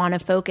what you want to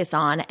focus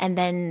on, and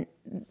then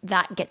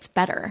that gets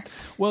better.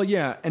 Well,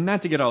 yeah, and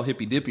not to get all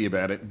hippy-dippy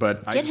about it,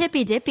 but...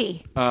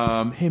 hippy-dippy.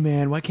 Hey,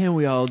 man, why can't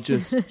we all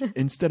just,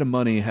 instead of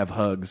money, have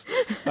hugs?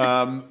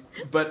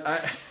 But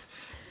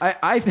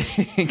I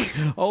think,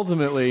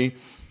 ultimately,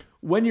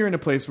 when you're in a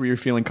place where you're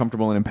feeling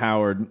comfortable and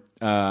empowered,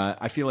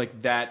 I feel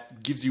like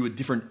that gives you a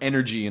different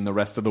energy in the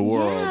rest of the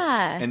world.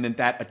 Yeah. And then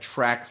that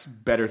attracts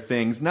better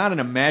things, not in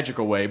a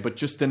magical way, but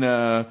just in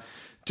a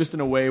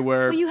way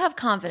where... Well, you have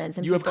confidence,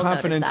 and you have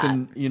confidence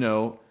in,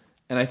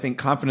 and I think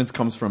confidence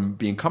comes from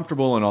being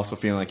comfortable and also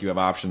feeling like you have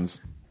options.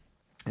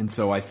 And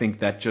so I think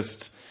that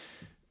just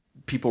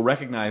people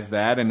recognize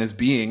that. And as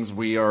beings,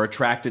 we are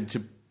attracted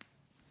to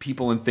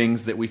people and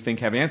things that we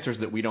think have answers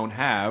that we don't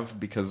have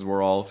because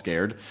we're all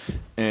scared.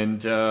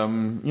 And,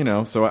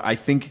 so I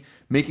think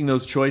making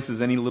those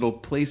choices, any little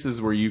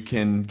places where you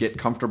can get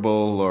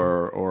comfortable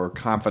or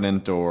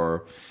confident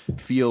or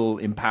feel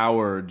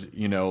empowered,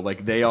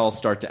 like they all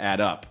start to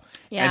add up.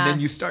 Yeah. And then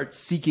you start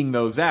seeking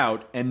those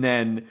out, and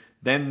then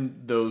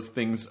those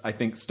things, I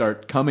think,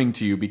 start coming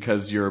to you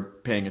because you're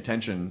paying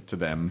attention to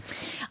them.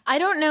 I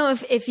don't know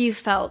if you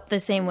felt the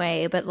same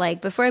way, but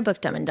like before I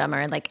booked Dumb and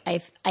Dumber, like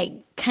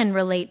I can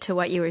relate to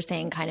what you were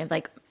saying, kind of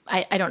like,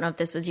 I don't know if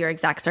this was your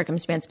exact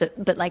circumstance,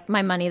 but like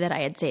my money that I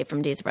had saved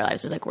from Days of Our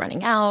Lives was like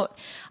running out.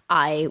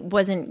 I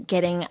wasn't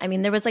getting,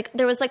 there was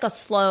like a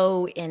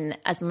slow in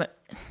as much.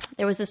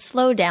 There was a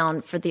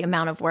slowdown for the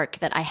amount of work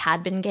that I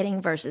had been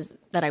getting versus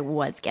that I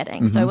was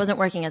getting. So I wasn't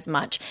working as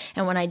much.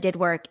 And when I did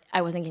work,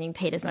 I wasn't getting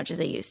paid as much as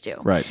I used to.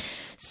 Right.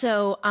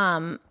 So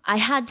I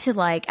had to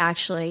like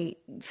actually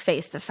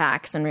face the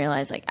facts and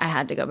realize like I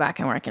had to go back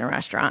and work in a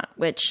restaurant,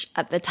 which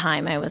at the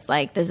time I was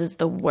like, this is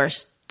the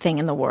worst thing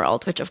in the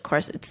world, which of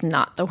course it's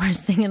not the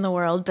worst thing in the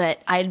world,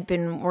 but I'd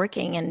been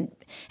working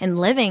and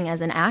living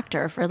as an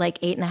actor for like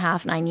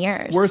 8.5, 9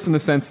 years. Worse in the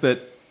sense that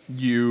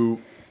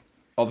you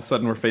all of a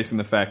sudden were facing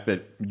the fact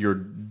that your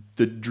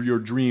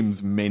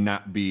dreams may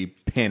not be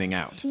panning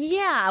out.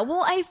 Yeah,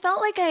 well, I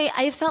felt like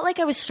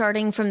I was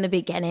starting from the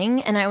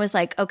beginning, and I was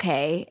like,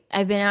 okay,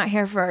 I've been out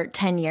here for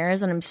 10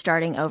 years and I'm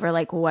starting over,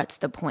 like what's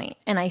the point?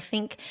 And I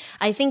think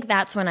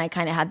that's when I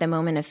kind of had the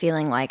moment of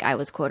feeling like I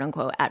was quote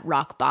unquote at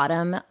rock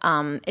bottom.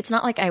 It's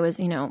not like I was,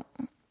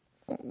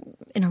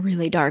 in a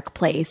really dark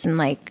place and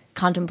like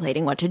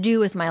contemplating what to do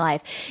with my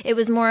life. It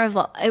was more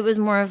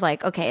of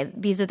like, okay,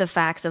 these are the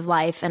facts of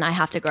life, and I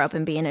have to grow up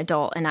and be an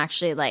adult and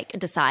actually like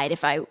decide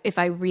if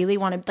I really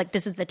want to, like,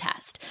 this is the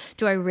test.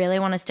 Do I really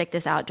want to stick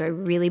this out? Do I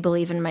really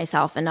believe in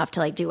myself enough to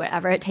like do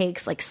whatever it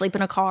takes, like sleep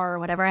in a car or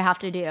whatever I have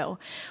to do?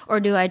 Or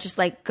do I just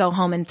like go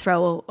home and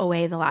throw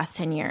away the last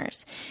 10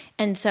 years?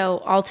 And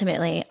so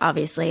ultimately,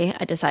 obviously,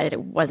 I decided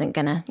it wasn't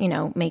gonna,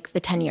 make the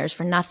 10 years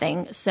for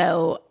nothing.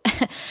 So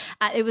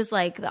it was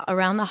like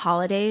around the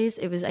holidays,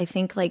 it was, I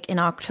think, like in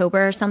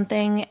October or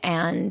something.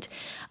 And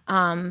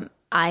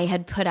I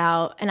had put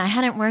out, and I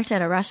hadn't worked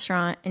at a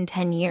restaurant in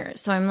 10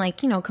 years. So I'm like,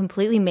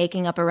 completely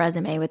making up a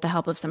resume with the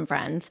help of some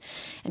friends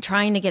and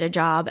trying to get a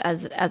job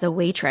as a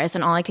waitress.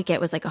 And all I could get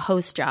was like a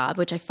host job,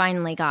 which I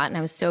finally got, and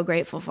I was so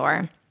grateful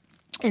for.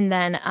 And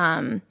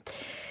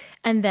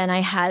then I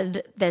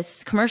had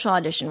this commercial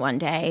audition one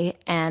day,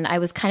 and I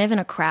was kind of in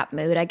a crap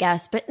mood, I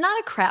guess, but not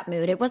a crap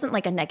mood. It wasn't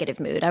like a negative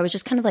mood. I was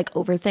just kind of like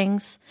over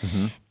things.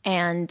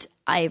 And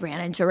I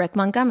ran into Rick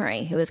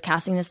Montgomery, who was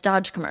casting this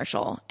Dodge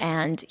commercial.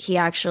 And he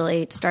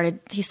actually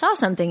he saw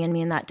something in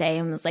me in that day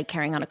and was like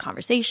carrying on a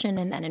conversation,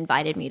 and then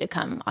invited me to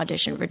come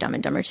audition for Dumb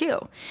and Dumber 2.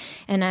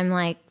 And I'm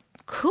like,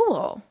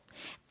 cool.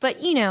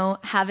 But,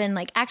 having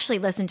like actually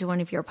listened to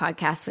one of your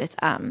podcasts with,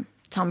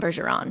 Tom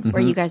Bergeron,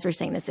 where you guys were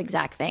saying this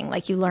exact thing.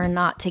 Like, you learn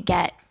not to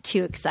get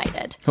too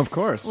excited. Of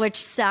course. Which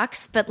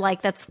sucks, but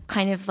like that's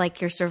kind of like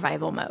your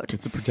survival mode.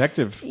 It's a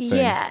protective thing.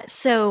 Yeah.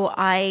 So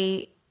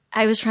I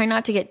was trying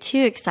not to get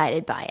too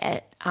excited by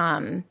it.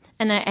 And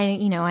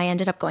I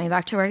ended up going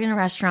back to work in a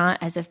restaurant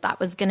as if that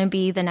was going to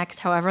be the next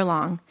however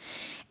long.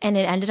 And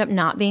it ended up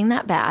not being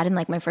that bad. And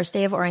like my first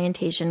day of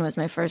orientation was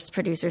my first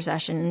producer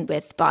session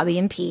with Bobby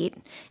and Pete.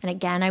 And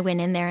again, I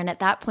went in there, and at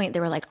that point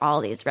there were like all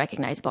these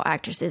recognizable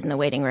actresses in the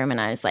waiting room. And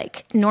I was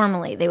like,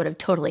 normally they would have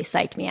totally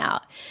psyched me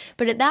out.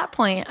 But at that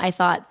point I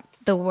thought,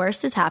 the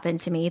worst has happened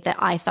to me that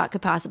I thought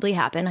could possibly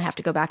happen. I have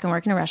to go back and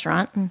work in a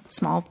restaurant,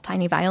 small,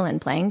 tiny violin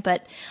playing.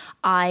 But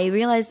I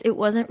realized it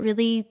wasn't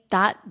really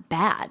that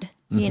bad.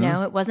 You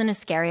know, it wasn't as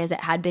scary as it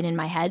had been in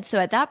my head. So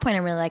at that point,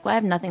 I'm really like, well, I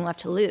have nothing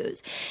left to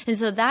lose. And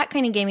so that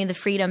kind of gave me the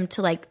freedom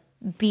to like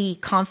be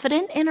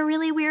confident in a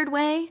really weird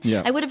way.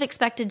 Yeah. I would have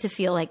expected to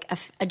feel like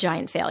a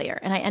giant failure.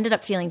 And I ended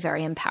up feeling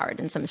very empowered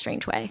in some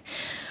strange way.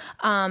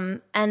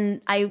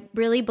 And I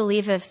really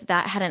believe if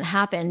that hadn't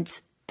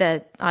happened,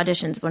 the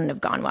auditions wouldn't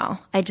have gone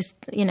well. I just,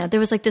 there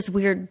was like this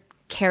weird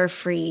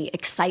carefree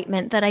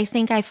excitement that I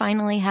think I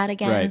finally had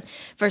again,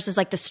 versus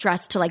like the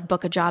stress to like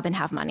book a job and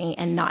have money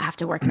and not have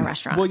to work in a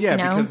restaurant. Well, yeah,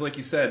 because like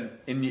you said,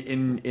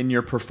 in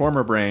your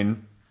performer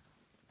brain,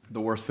 the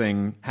worst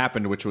thing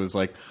happened, which was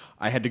like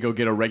I had to go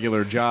get a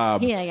regular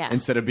job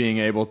instead of being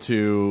able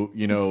to,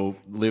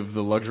 live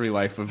the luxury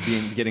life of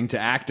getting to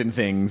act in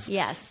things.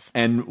 Yes.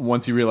 And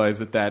once you realize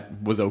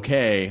that was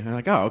okay, I'm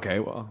like, oh, okay,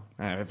 well,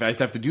 if I just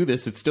have to do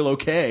this, it's still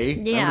okay.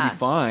 Yeah. That'll be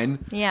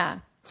fine. Yeah.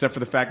 Except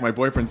for the fact my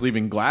boyfriend's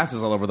leaving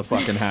glasses all over the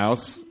fucking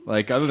house.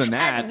 Like, other than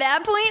that. At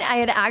that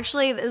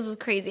point, this was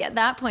crazy. At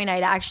that point,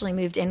 I'd actually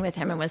moved in with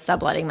him and was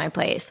subletting my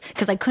place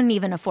because I couldn't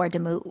even afford to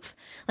move.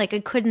 Like, I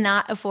could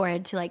not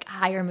afford to, like,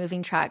 hire a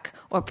moving truck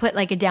or put,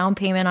 like, a down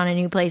payment on a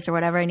new place or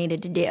whatever I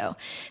needed to do.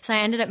 So I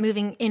ended up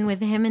moving in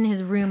with him and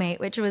his roommate,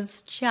 which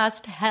was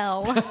just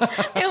hell.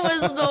 It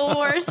was the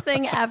worst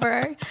thing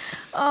ever.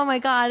 Oh, my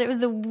God. It was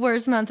the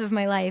worst month of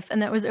my life.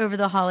 And that was over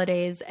the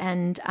holidays.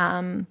 And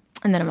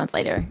then a month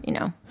later,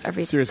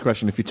 everything. Serious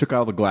question. If you took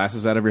all the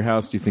glasses out of your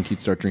house, do you think he'd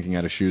start drinking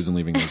out of shoes and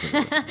leaving those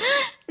everywhere?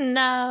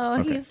 No,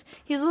 okay.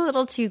 He's a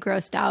little too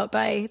grossed out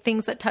by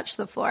things that touch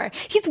the floor.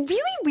 He's really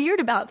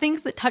weird about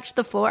things that touch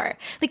the floor.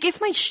 Like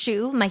if my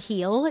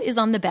heel is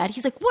on the bed,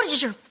 he's like, what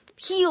is your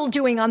heel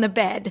doing on the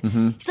bed?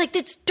 He's like,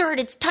 it's dirt.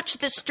 It's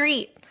touched the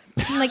street.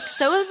 I'm like,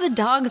 so is the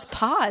dog's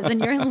paws,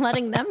 and you're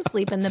letting them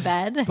sleep in the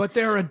bed. But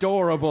they're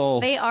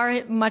adorable. They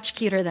are much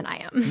cuter than I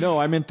am. No,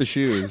 I meant the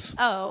shoes.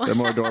 Oh. They're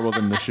more adorable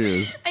than the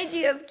shoes. I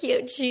do have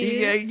cute shoes.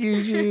 Yeah,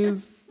 cute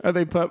shoes. Are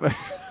they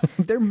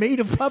They're made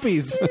of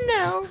puppies.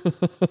 No.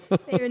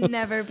 They would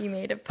never be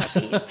made of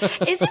puppies.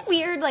 Is it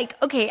weird? Like,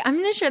 okay, I'm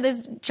going to share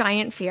this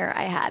giant fear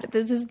I had.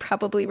 This is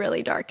probably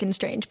really dark and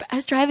strange, but I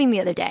was driving the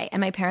other day,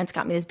 and my parents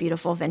got me this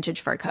beautiful vintage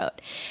fur coat.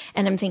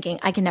 And I'm thinking,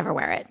 I can never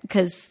wear it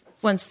because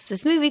once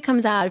this movie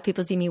comes out, if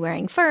people see me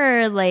wearing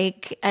fur,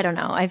 like, I don't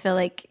know, I feel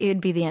like it would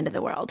be the end of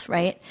the world,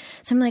 right?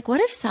 So I'm like, what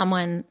if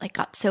someone like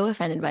got so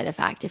offended by the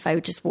fact if I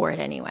just wore it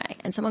anyway,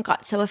 and someone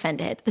got so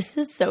offended, this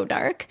is so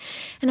dark.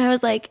 And I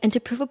was like, and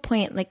to prove a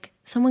point, like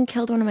someone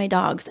killed one of my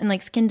dogs and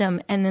like skinned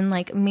him and then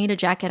like made a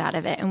jacket out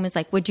of it and was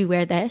like, would you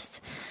wear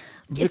this?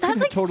 Is that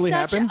like totally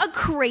such happen? a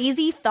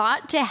crazy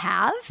thought to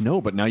have? No,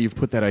 but now you've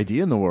put that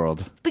idea in the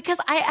world. Because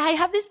I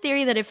have this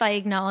theory that if I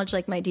acknowledge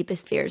like my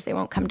deepest fears, they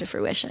won't come to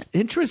fruition.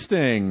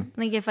 Interesting.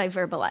 Like if I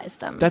verbalize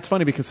them. That's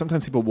funny because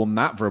sometimes people will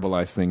not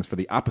verbalize things for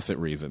the opposite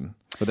reason.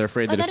 But they're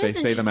afraid that if they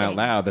say them out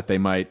loud that they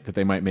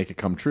might make it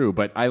come true.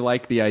 But I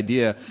like the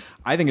idea.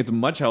 I think it's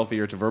much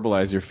healthier to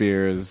verbalize your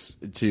fears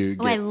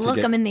I look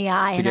them in the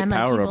eye and I'm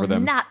like, you will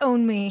not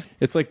own me.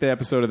 It's like the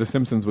episode of The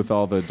Simpsons with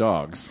all the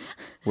dogs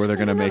where they're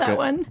going to make that it.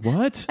 One.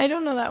 What? I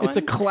don't know that one. It's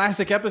a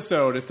classic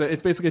episode. It's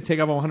basically a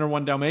Takeoff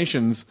 101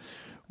 Dalmatians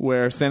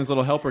where Santa's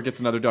little helper gets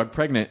another dog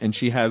pregnant and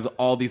she has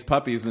all these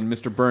puppies and then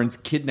Mr. Burns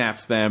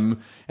kidnaps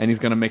them and he's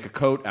going to make a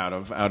coat out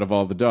of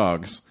all the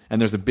dogs. And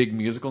there's a big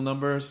musical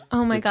numbers.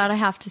 Oh my God, I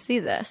have to see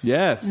this.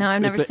 Yes. No,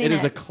 I've never seen it. It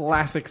is a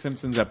classic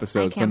Simpsons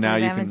episode. So now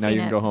you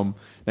can go home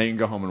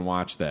and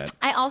watch that.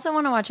 I also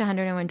want to watch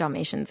 101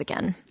 Dalmatians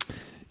again.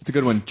 It's a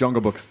good one.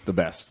 Jungle Book's the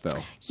best,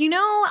 though.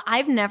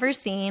 I've never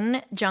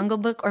seen Jungle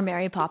Book or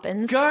Mary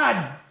Poppins.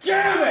 God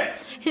damn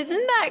it!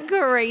 Isn't that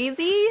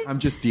crazy? I'm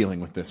just dealing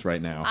with this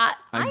right now.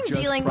 I'm just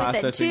dealing with it,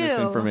 processing this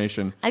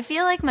information. I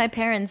feel like my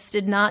parents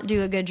did not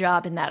do a good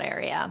job in that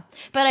area.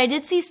 But I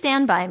did see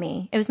Stand By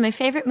Me. It was my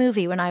favorite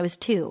movie when I was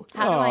 2.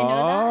 How do I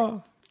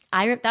know that?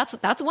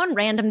 That's one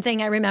random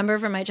thing I remember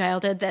from my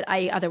childhood that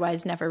I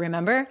otherwise never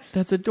remember.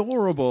 That's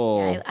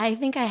adorable. Yeah, I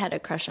think I had a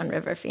crush on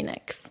River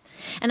Phoenix.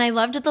 And I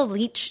loved the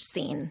leech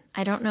scene.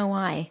 I don't know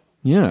why.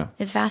 Yeah.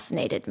 It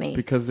fascinated me.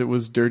 Because it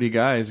was dirty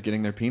guys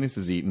getting their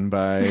penises eaten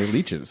by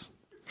leeches.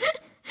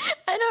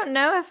 I don't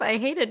know if I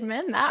hated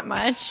men that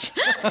much.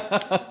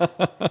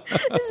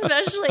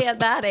 Especially at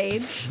that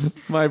age.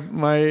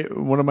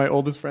 One of my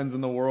oldest friends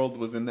in the world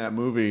was in that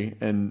movie,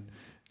 and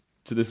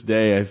to this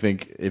day, I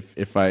think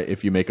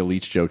if you make a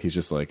leech joke, he's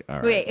just like, all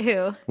right. Wait,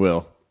 who?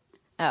 Will.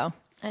 Oh,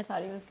 I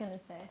thought he was going to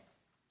say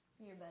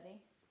your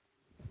buddy.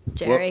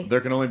 Jerry.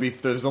 Well,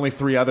 there's only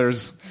 3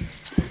 others.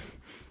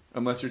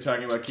 Unless you're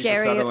talking about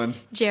Kiefer Sutherland.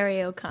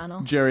 Jerry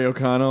O'Connell. Jerry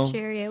O'Connell.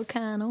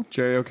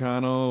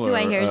 Who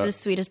I hear is the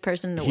sweetest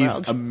person in the world.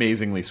 He's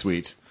amazingly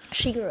sweet.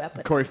 She grew up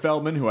with Corey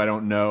Feldman, who I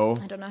don't know.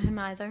 I don't know him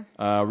either.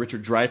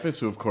 Richard Dreyfuss,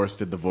 who of course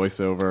did the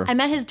voiceover. I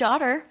met his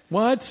daughter.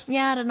 What?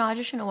 Yeah, at an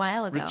audition a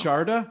while ago.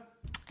 Richarda?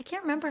 I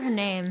can't remember her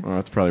name. Oh,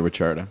 that's probably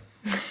Richarda.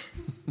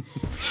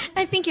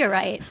 I think you're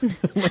right.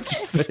 Let's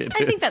just say it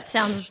I think that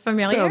sounds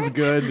familiar. Sounds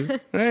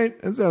good,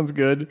 right? That sounds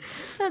good.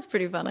 That's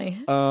pretty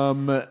funny.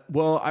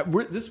 Well,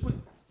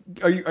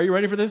 are you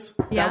ready for this?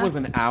 Yeah. That was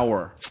an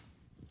hour.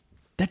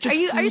 That just are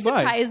you by.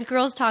 surprised?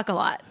 Girls talk a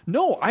lot.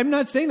 No, I'm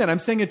not saying that. I'm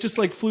saying it just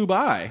like flew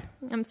by.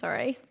 I'm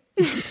sorry.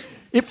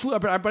 It flew,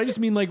 but I just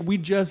mean like we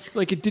just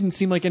like it didn't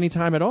seem like any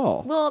time at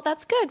all. Well,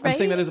 that's good, right? I'm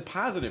saying that as a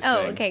positive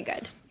Oh, thing. okay,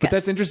 good. But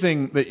that's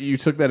interesting that you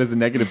took that as a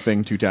negative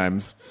thing 2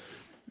 times.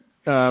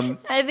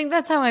 I think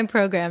that's how I'm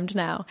programmed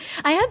now.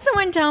 I had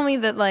someone tell me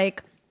that,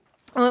 like,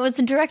 well, it was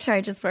the director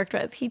I just worked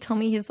with. He told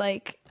me, he's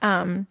like,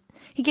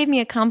 he gave me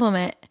a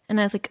compliment, and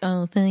I was like,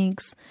 oh,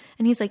 thanks.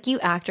 And he's like,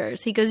 you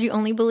actors. He goes, you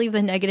only believe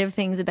the negative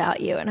things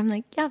about you. And I'm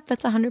like, yeah,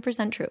 that's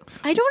 100% true.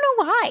 I don't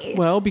know why.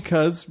 Well,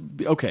 because,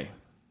 okay.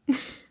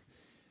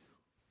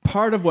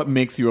 Part of what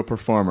makes you a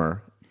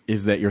performer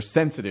is that you're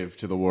sensitive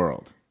to the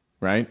world.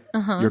 Right?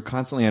 You're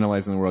constantly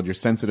analyzing the world. You're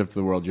sensitive to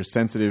the world. You're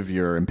sensitive.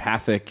 You're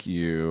empathic.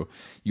 You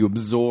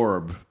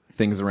absorb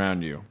things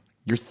around you.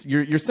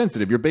 You're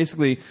sensitive. We're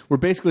basically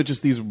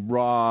just these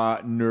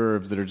raw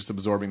nerves that are just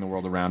absorbing the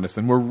world around us,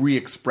 and we're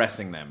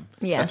re-expressing them.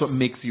 Yes. That's what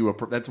makes you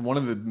that's one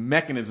of the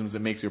mechanisms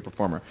that makes you a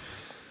performer.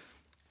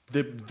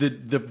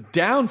 The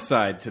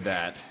downside to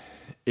that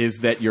is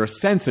that you're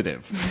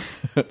sensitive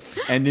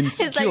and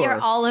insecure. Is that you're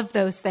all of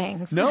those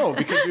things? No,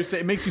 because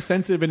it makes you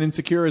sensitive and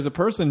insecure as a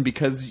person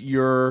because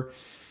you're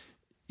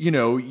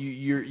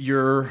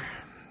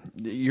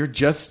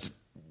just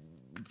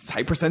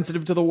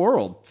hypersensitive to the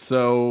world.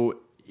 So,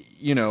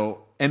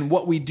 and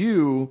what we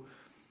do,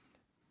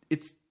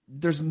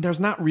 there's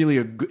not really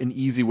an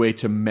easy way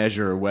to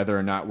measure whether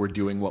or not we're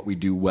doing what we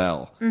do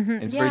well.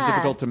 And it's very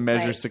difficult to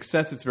measure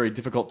success. It's very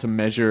difficult to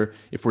measure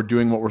if we're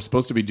doing what we're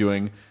supposed to be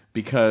doing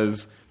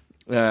because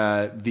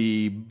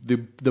the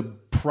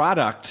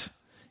product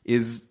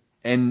is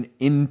an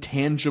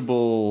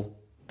intangible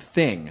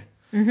thing.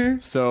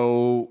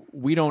 So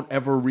we don't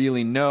ever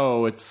really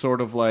know. It's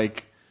sort of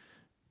like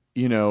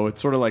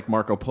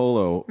Marco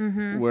Polo,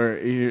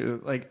 where you're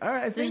like,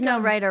 I think there's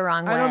no right or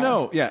wrong way. I don't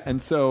know. Yeah, and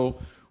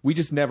so we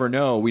just never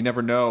know. We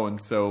never know,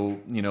 and so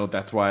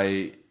that's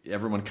why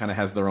everyone kind of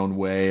has their own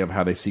way of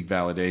how they seek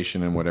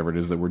validation and whatever it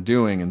is that we're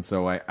doing. And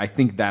so I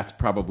think that's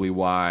probably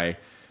why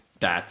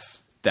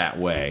that's that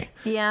way.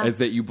 Yeah, is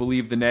that you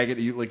believe the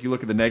negative. You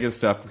look at the negative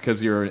stuff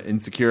because you're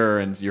insecure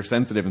and you're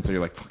sensitive, and so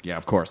you're like, fuck yeah,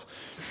 of course.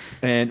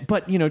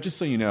 But just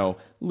so you know,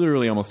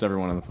 literally almost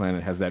everyone on the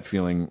planet has that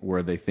feeling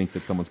where they think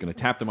that someone's going to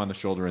tap them on the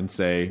shoulder and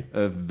say,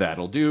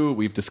 that'll do.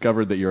 We've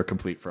discovered that you're a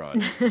complete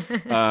fraud.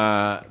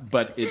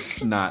 But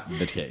it's not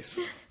the case.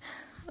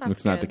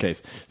 It's not the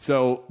case.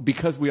 So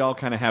because we all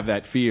kind of have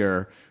that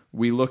fear,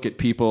 we look at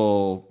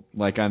people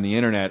like on the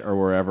internet or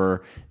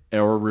wherever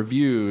or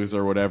reviews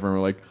or whatever, and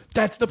we're like,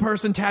 that's the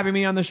person tapping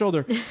me on the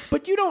shoulder.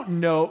 But you don't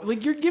know.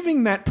 Like, you're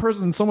giving that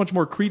person so much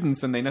more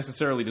credence than they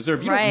necessarily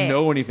deserve. You don't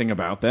know anything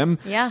about them.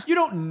 Yeah. You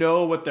don't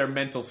know what their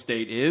mental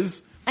state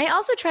is. I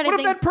also try to think...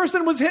 What if that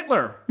person was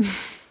Hitler?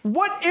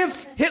 What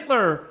if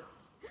Hitler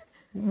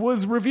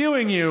was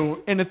reviewing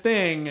you in a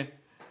thing...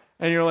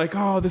 And you're like,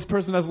 oh, this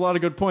person has a lot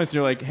of good points. And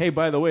you're like, hey,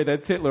 by the way,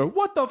 that's Hitler.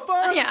 What the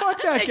fuck? Yeah,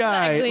 fuck that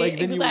guy. Exactly,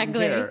 Then you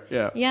wouldn't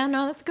care. Yeah,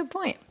 no, that's a good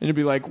point. And you'd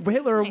be like,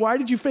 Hitler, why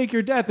did you fake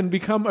your death and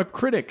become a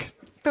critic?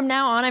 From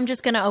now on, I'm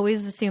just going to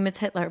always assume it's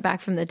Hitler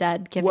back from the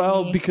dead.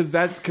 Because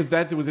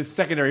that was his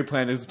secondary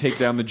plan, is to take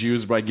down the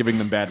Jews by giving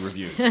them bad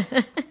reviews.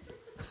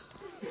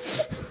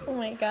 Oh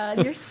my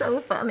God, you're so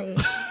funny.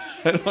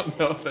 I don't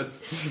know if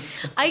that's...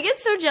 I get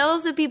so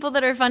jealous of people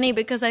that are funny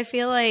because I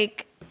feel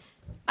like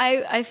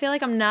I feel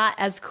like I'm not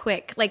as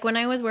quick. Like when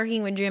I was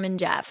working with Jim and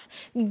Jeff,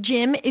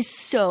 Jim is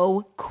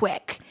so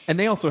quick. And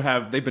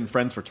they've been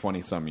friends for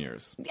 20 some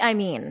years. I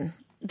mean,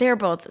 they're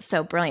both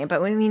so brilliant.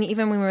 But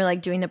even when we were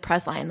like doing the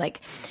press line,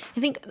 like I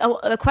think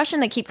the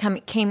question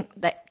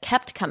that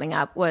kept coming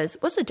up was,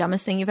 what's the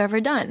dumbest thing you've ever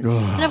done?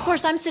 And of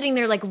course I'm sitting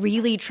there like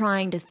really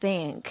trying to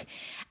think.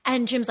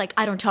 And Jim's like,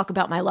 I don't talk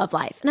about my love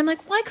life. And I'm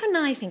like, why couldn't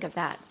I think of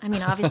that? I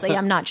mean, obviously,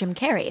 I'm not Jim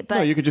Carrey. But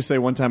no, you could just say,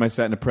 one time I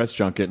sat in a press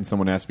junket and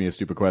someone asked me a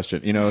stupid question.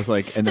 It's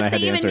like, and then I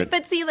had to answer it.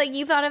 But see, like,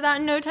 you thought of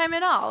that in no time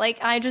at all.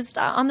 Like, I just,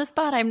 on the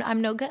spot,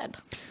 I'm no good.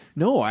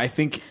 No, I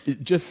think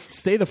just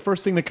say the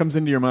first thing that comes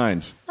into your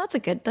mind. That's a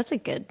good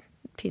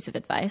piece of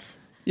advice.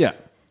 Yeah.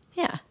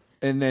 Yeah.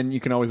 And then you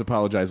can always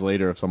apologize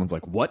later if someone's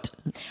like, what?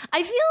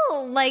 I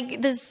feel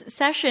like this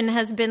session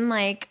has been,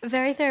 like,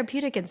 very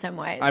therapeutic in some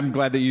ways. I'm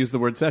glad that you used the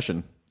word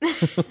session.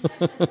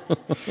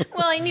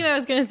 Well, I knew I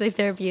was going to say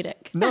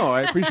therapeutic. No,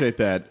 I appreciate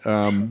that.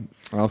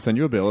 I'll send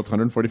you a bill. It's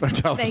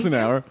 $145 an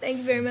hour. Thank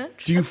you very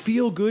much. Do you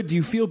feel good? Do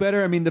you feel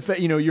better? I mean,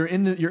 you're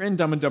in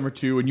Dumb and Dumber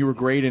 2, and you were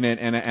great in it,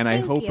 and I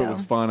hope it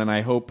was fun. And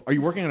I hope. Are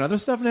you working on other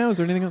stuff now? Is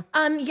there anything else?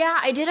 Yeah,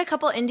 I did a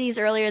couple indies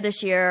earlier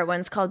this year.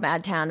 One's called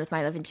Madtown with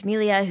my love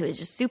Jamelia, who is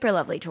just super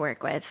lovely to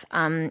work with.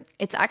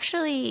 It's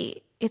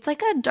actually. It's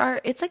like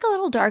a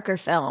little darker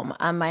film.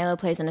 Milo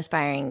plays an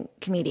aspiring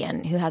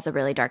comedian who has a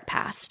really dark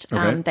past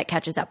that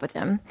catches up with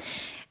him.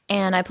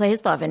 And I play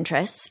his love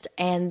interest.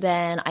 And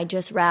then I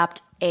just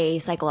wrapped a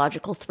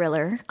psychological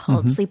thriller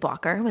called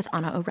Sleepwalker with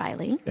Anna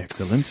O'Reilly.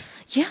 Excellent.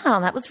 Yeah,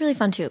 that was really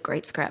fun too. A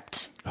great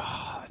script.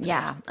 Oh,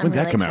 yeah, I'm When's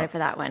really that come excited out? for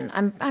that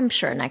one. I'm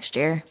sure next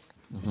year.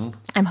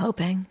 I'm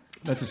hoping.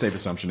 That's a safe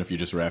assumption. If you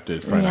just wrapped it,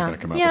 it's probably not going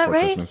to come out before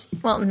right? Christmas.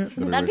 Well,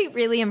 that'd be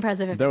really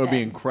impressive if That it would be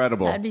did.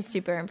 incredible. That'd be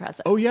super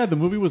impressive. Oh yeah, the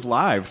movie was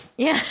live.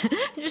 Yeah.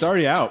 It's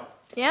already out.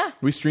 Yeah.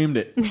 We streamed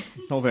it.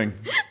 Whole thing.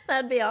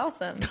 That'd be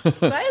awesome.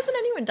 Why hasn't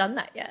anyone done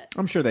that yet?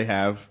 I'm sure they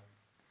have.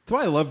 That's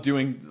why I love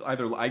doing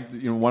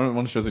one of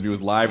the shows I do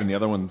is live and the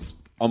other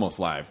one's almost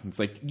live. It's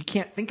like you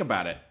can't think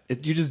about it.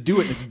 You just do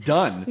it and it's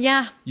done.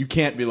 Yeah. You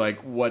can't be like,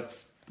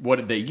 what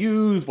did they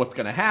use? What's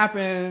going to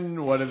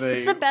happen? What are they?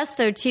 It's the best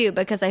though too,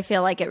 because I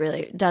feel like it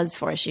really does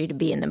force you to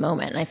be in the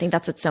moment. And I think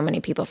that's what so many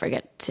people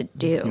forget to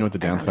do. You know what the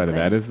downside of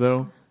that is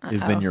though? Is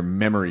then your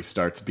memory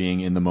starts being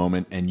in the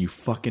moment and you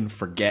fucking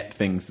forget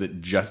things that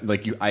just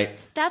like you.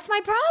 That's my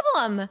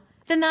problem.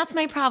 Then that's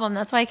my problem.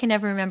 That's why I can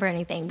never remember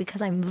anything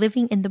because I'm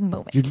living in the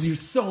moment. You're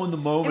so in the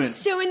moment. I'm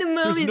so in the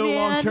moment, There's no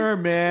man. long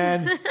term,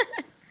 man.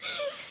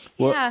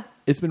 Well, Yeah.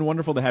 It's been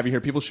wonderful to have you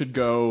here. People should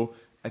go.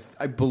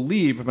 I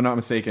believe, if I'm not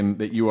mistaken,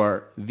 that you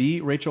are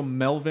the Rachel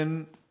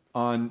Melvin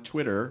on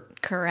Twitter.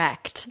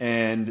 Correct.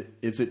 And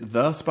is it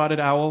the Spotted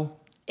Owl?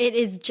 It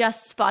is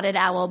just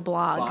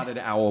SpottedOwlBlog.com.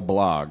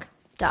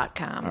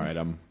 SpottedOwlBlog.com. All right,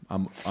 I'm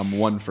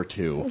 1 for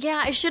 2.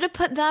 Yeah, I should have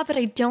put that, but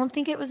I don't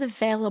think it was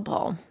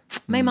available.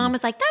 My mom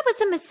was like, "That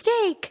was a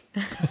mistake."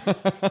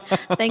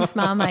 Thanks,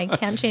 Mom. I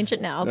can't change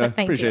it now, but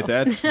thank appreciate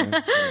you.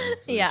 that.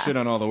 Yeah. Shit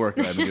on all the work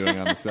that I've been doing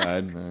on the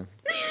side.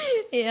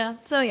 Yeah.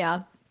 So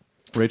yeah,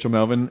 Rachel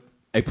Melvin,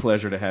 a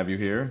pleasure to have you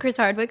here. Chris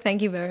Hardwick,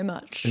 thank you very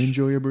much.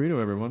 Enjoy your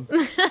burrito, everyone.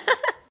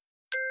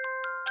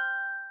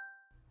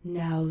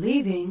 Now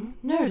leaving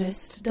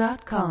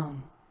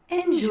Nerdist.com.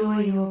 Enjoy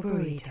your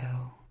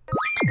burrito.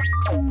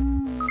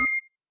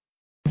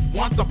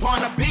 Once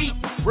upon a beat.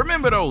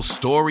 Remember those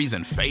stories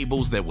and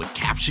fables that would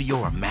capture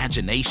your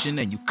imagination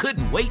and you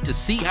couldn't wait to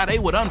see how they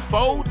would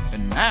unfold?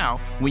 And now,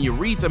 when you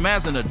read them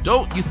as an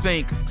adult, you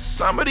think,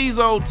 some of these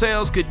old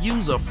tales could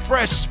use a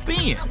fresh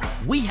spin.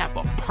 We have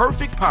a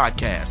perfect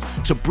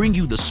podcast to bring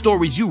you the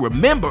stories you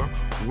remember,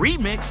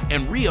 remix,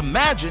 and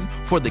reimagine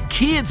for the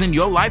kids in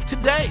your life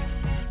today.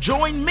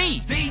 Join me,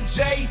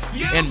 DJ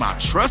Few, and my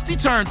trusty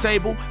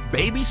turntable,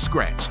 Baby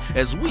Scratch,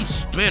 as we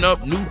spin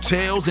up new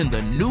tales in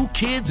the New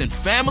Kids and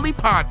Family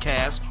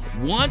podcast,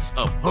 Once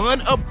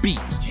Upon a Beat.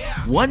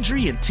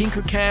 Wondry and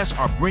Tinkercast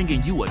are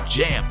bringing you a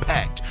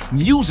jam-packed,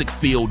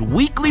 music-filled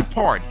weekly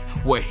party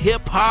where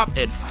hip-hop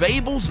and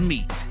fables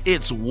meet.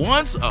 It's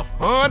Once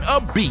Upon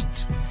a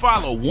Beat.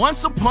 Follow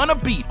Once Upon a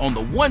Beat on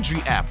the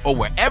Wondry app or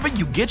wherever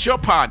you get your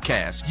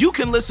podcasts. You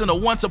can listen to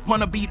Once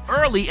Upon a Beat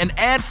early and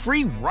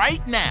ad-free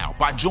right now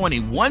by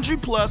joining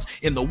Wondry Plus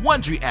in the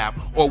Wondry app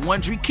or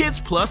Wondry Kids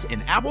Plus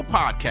in Apple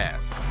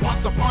Podcasts.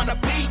 Once Upon a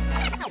Beat.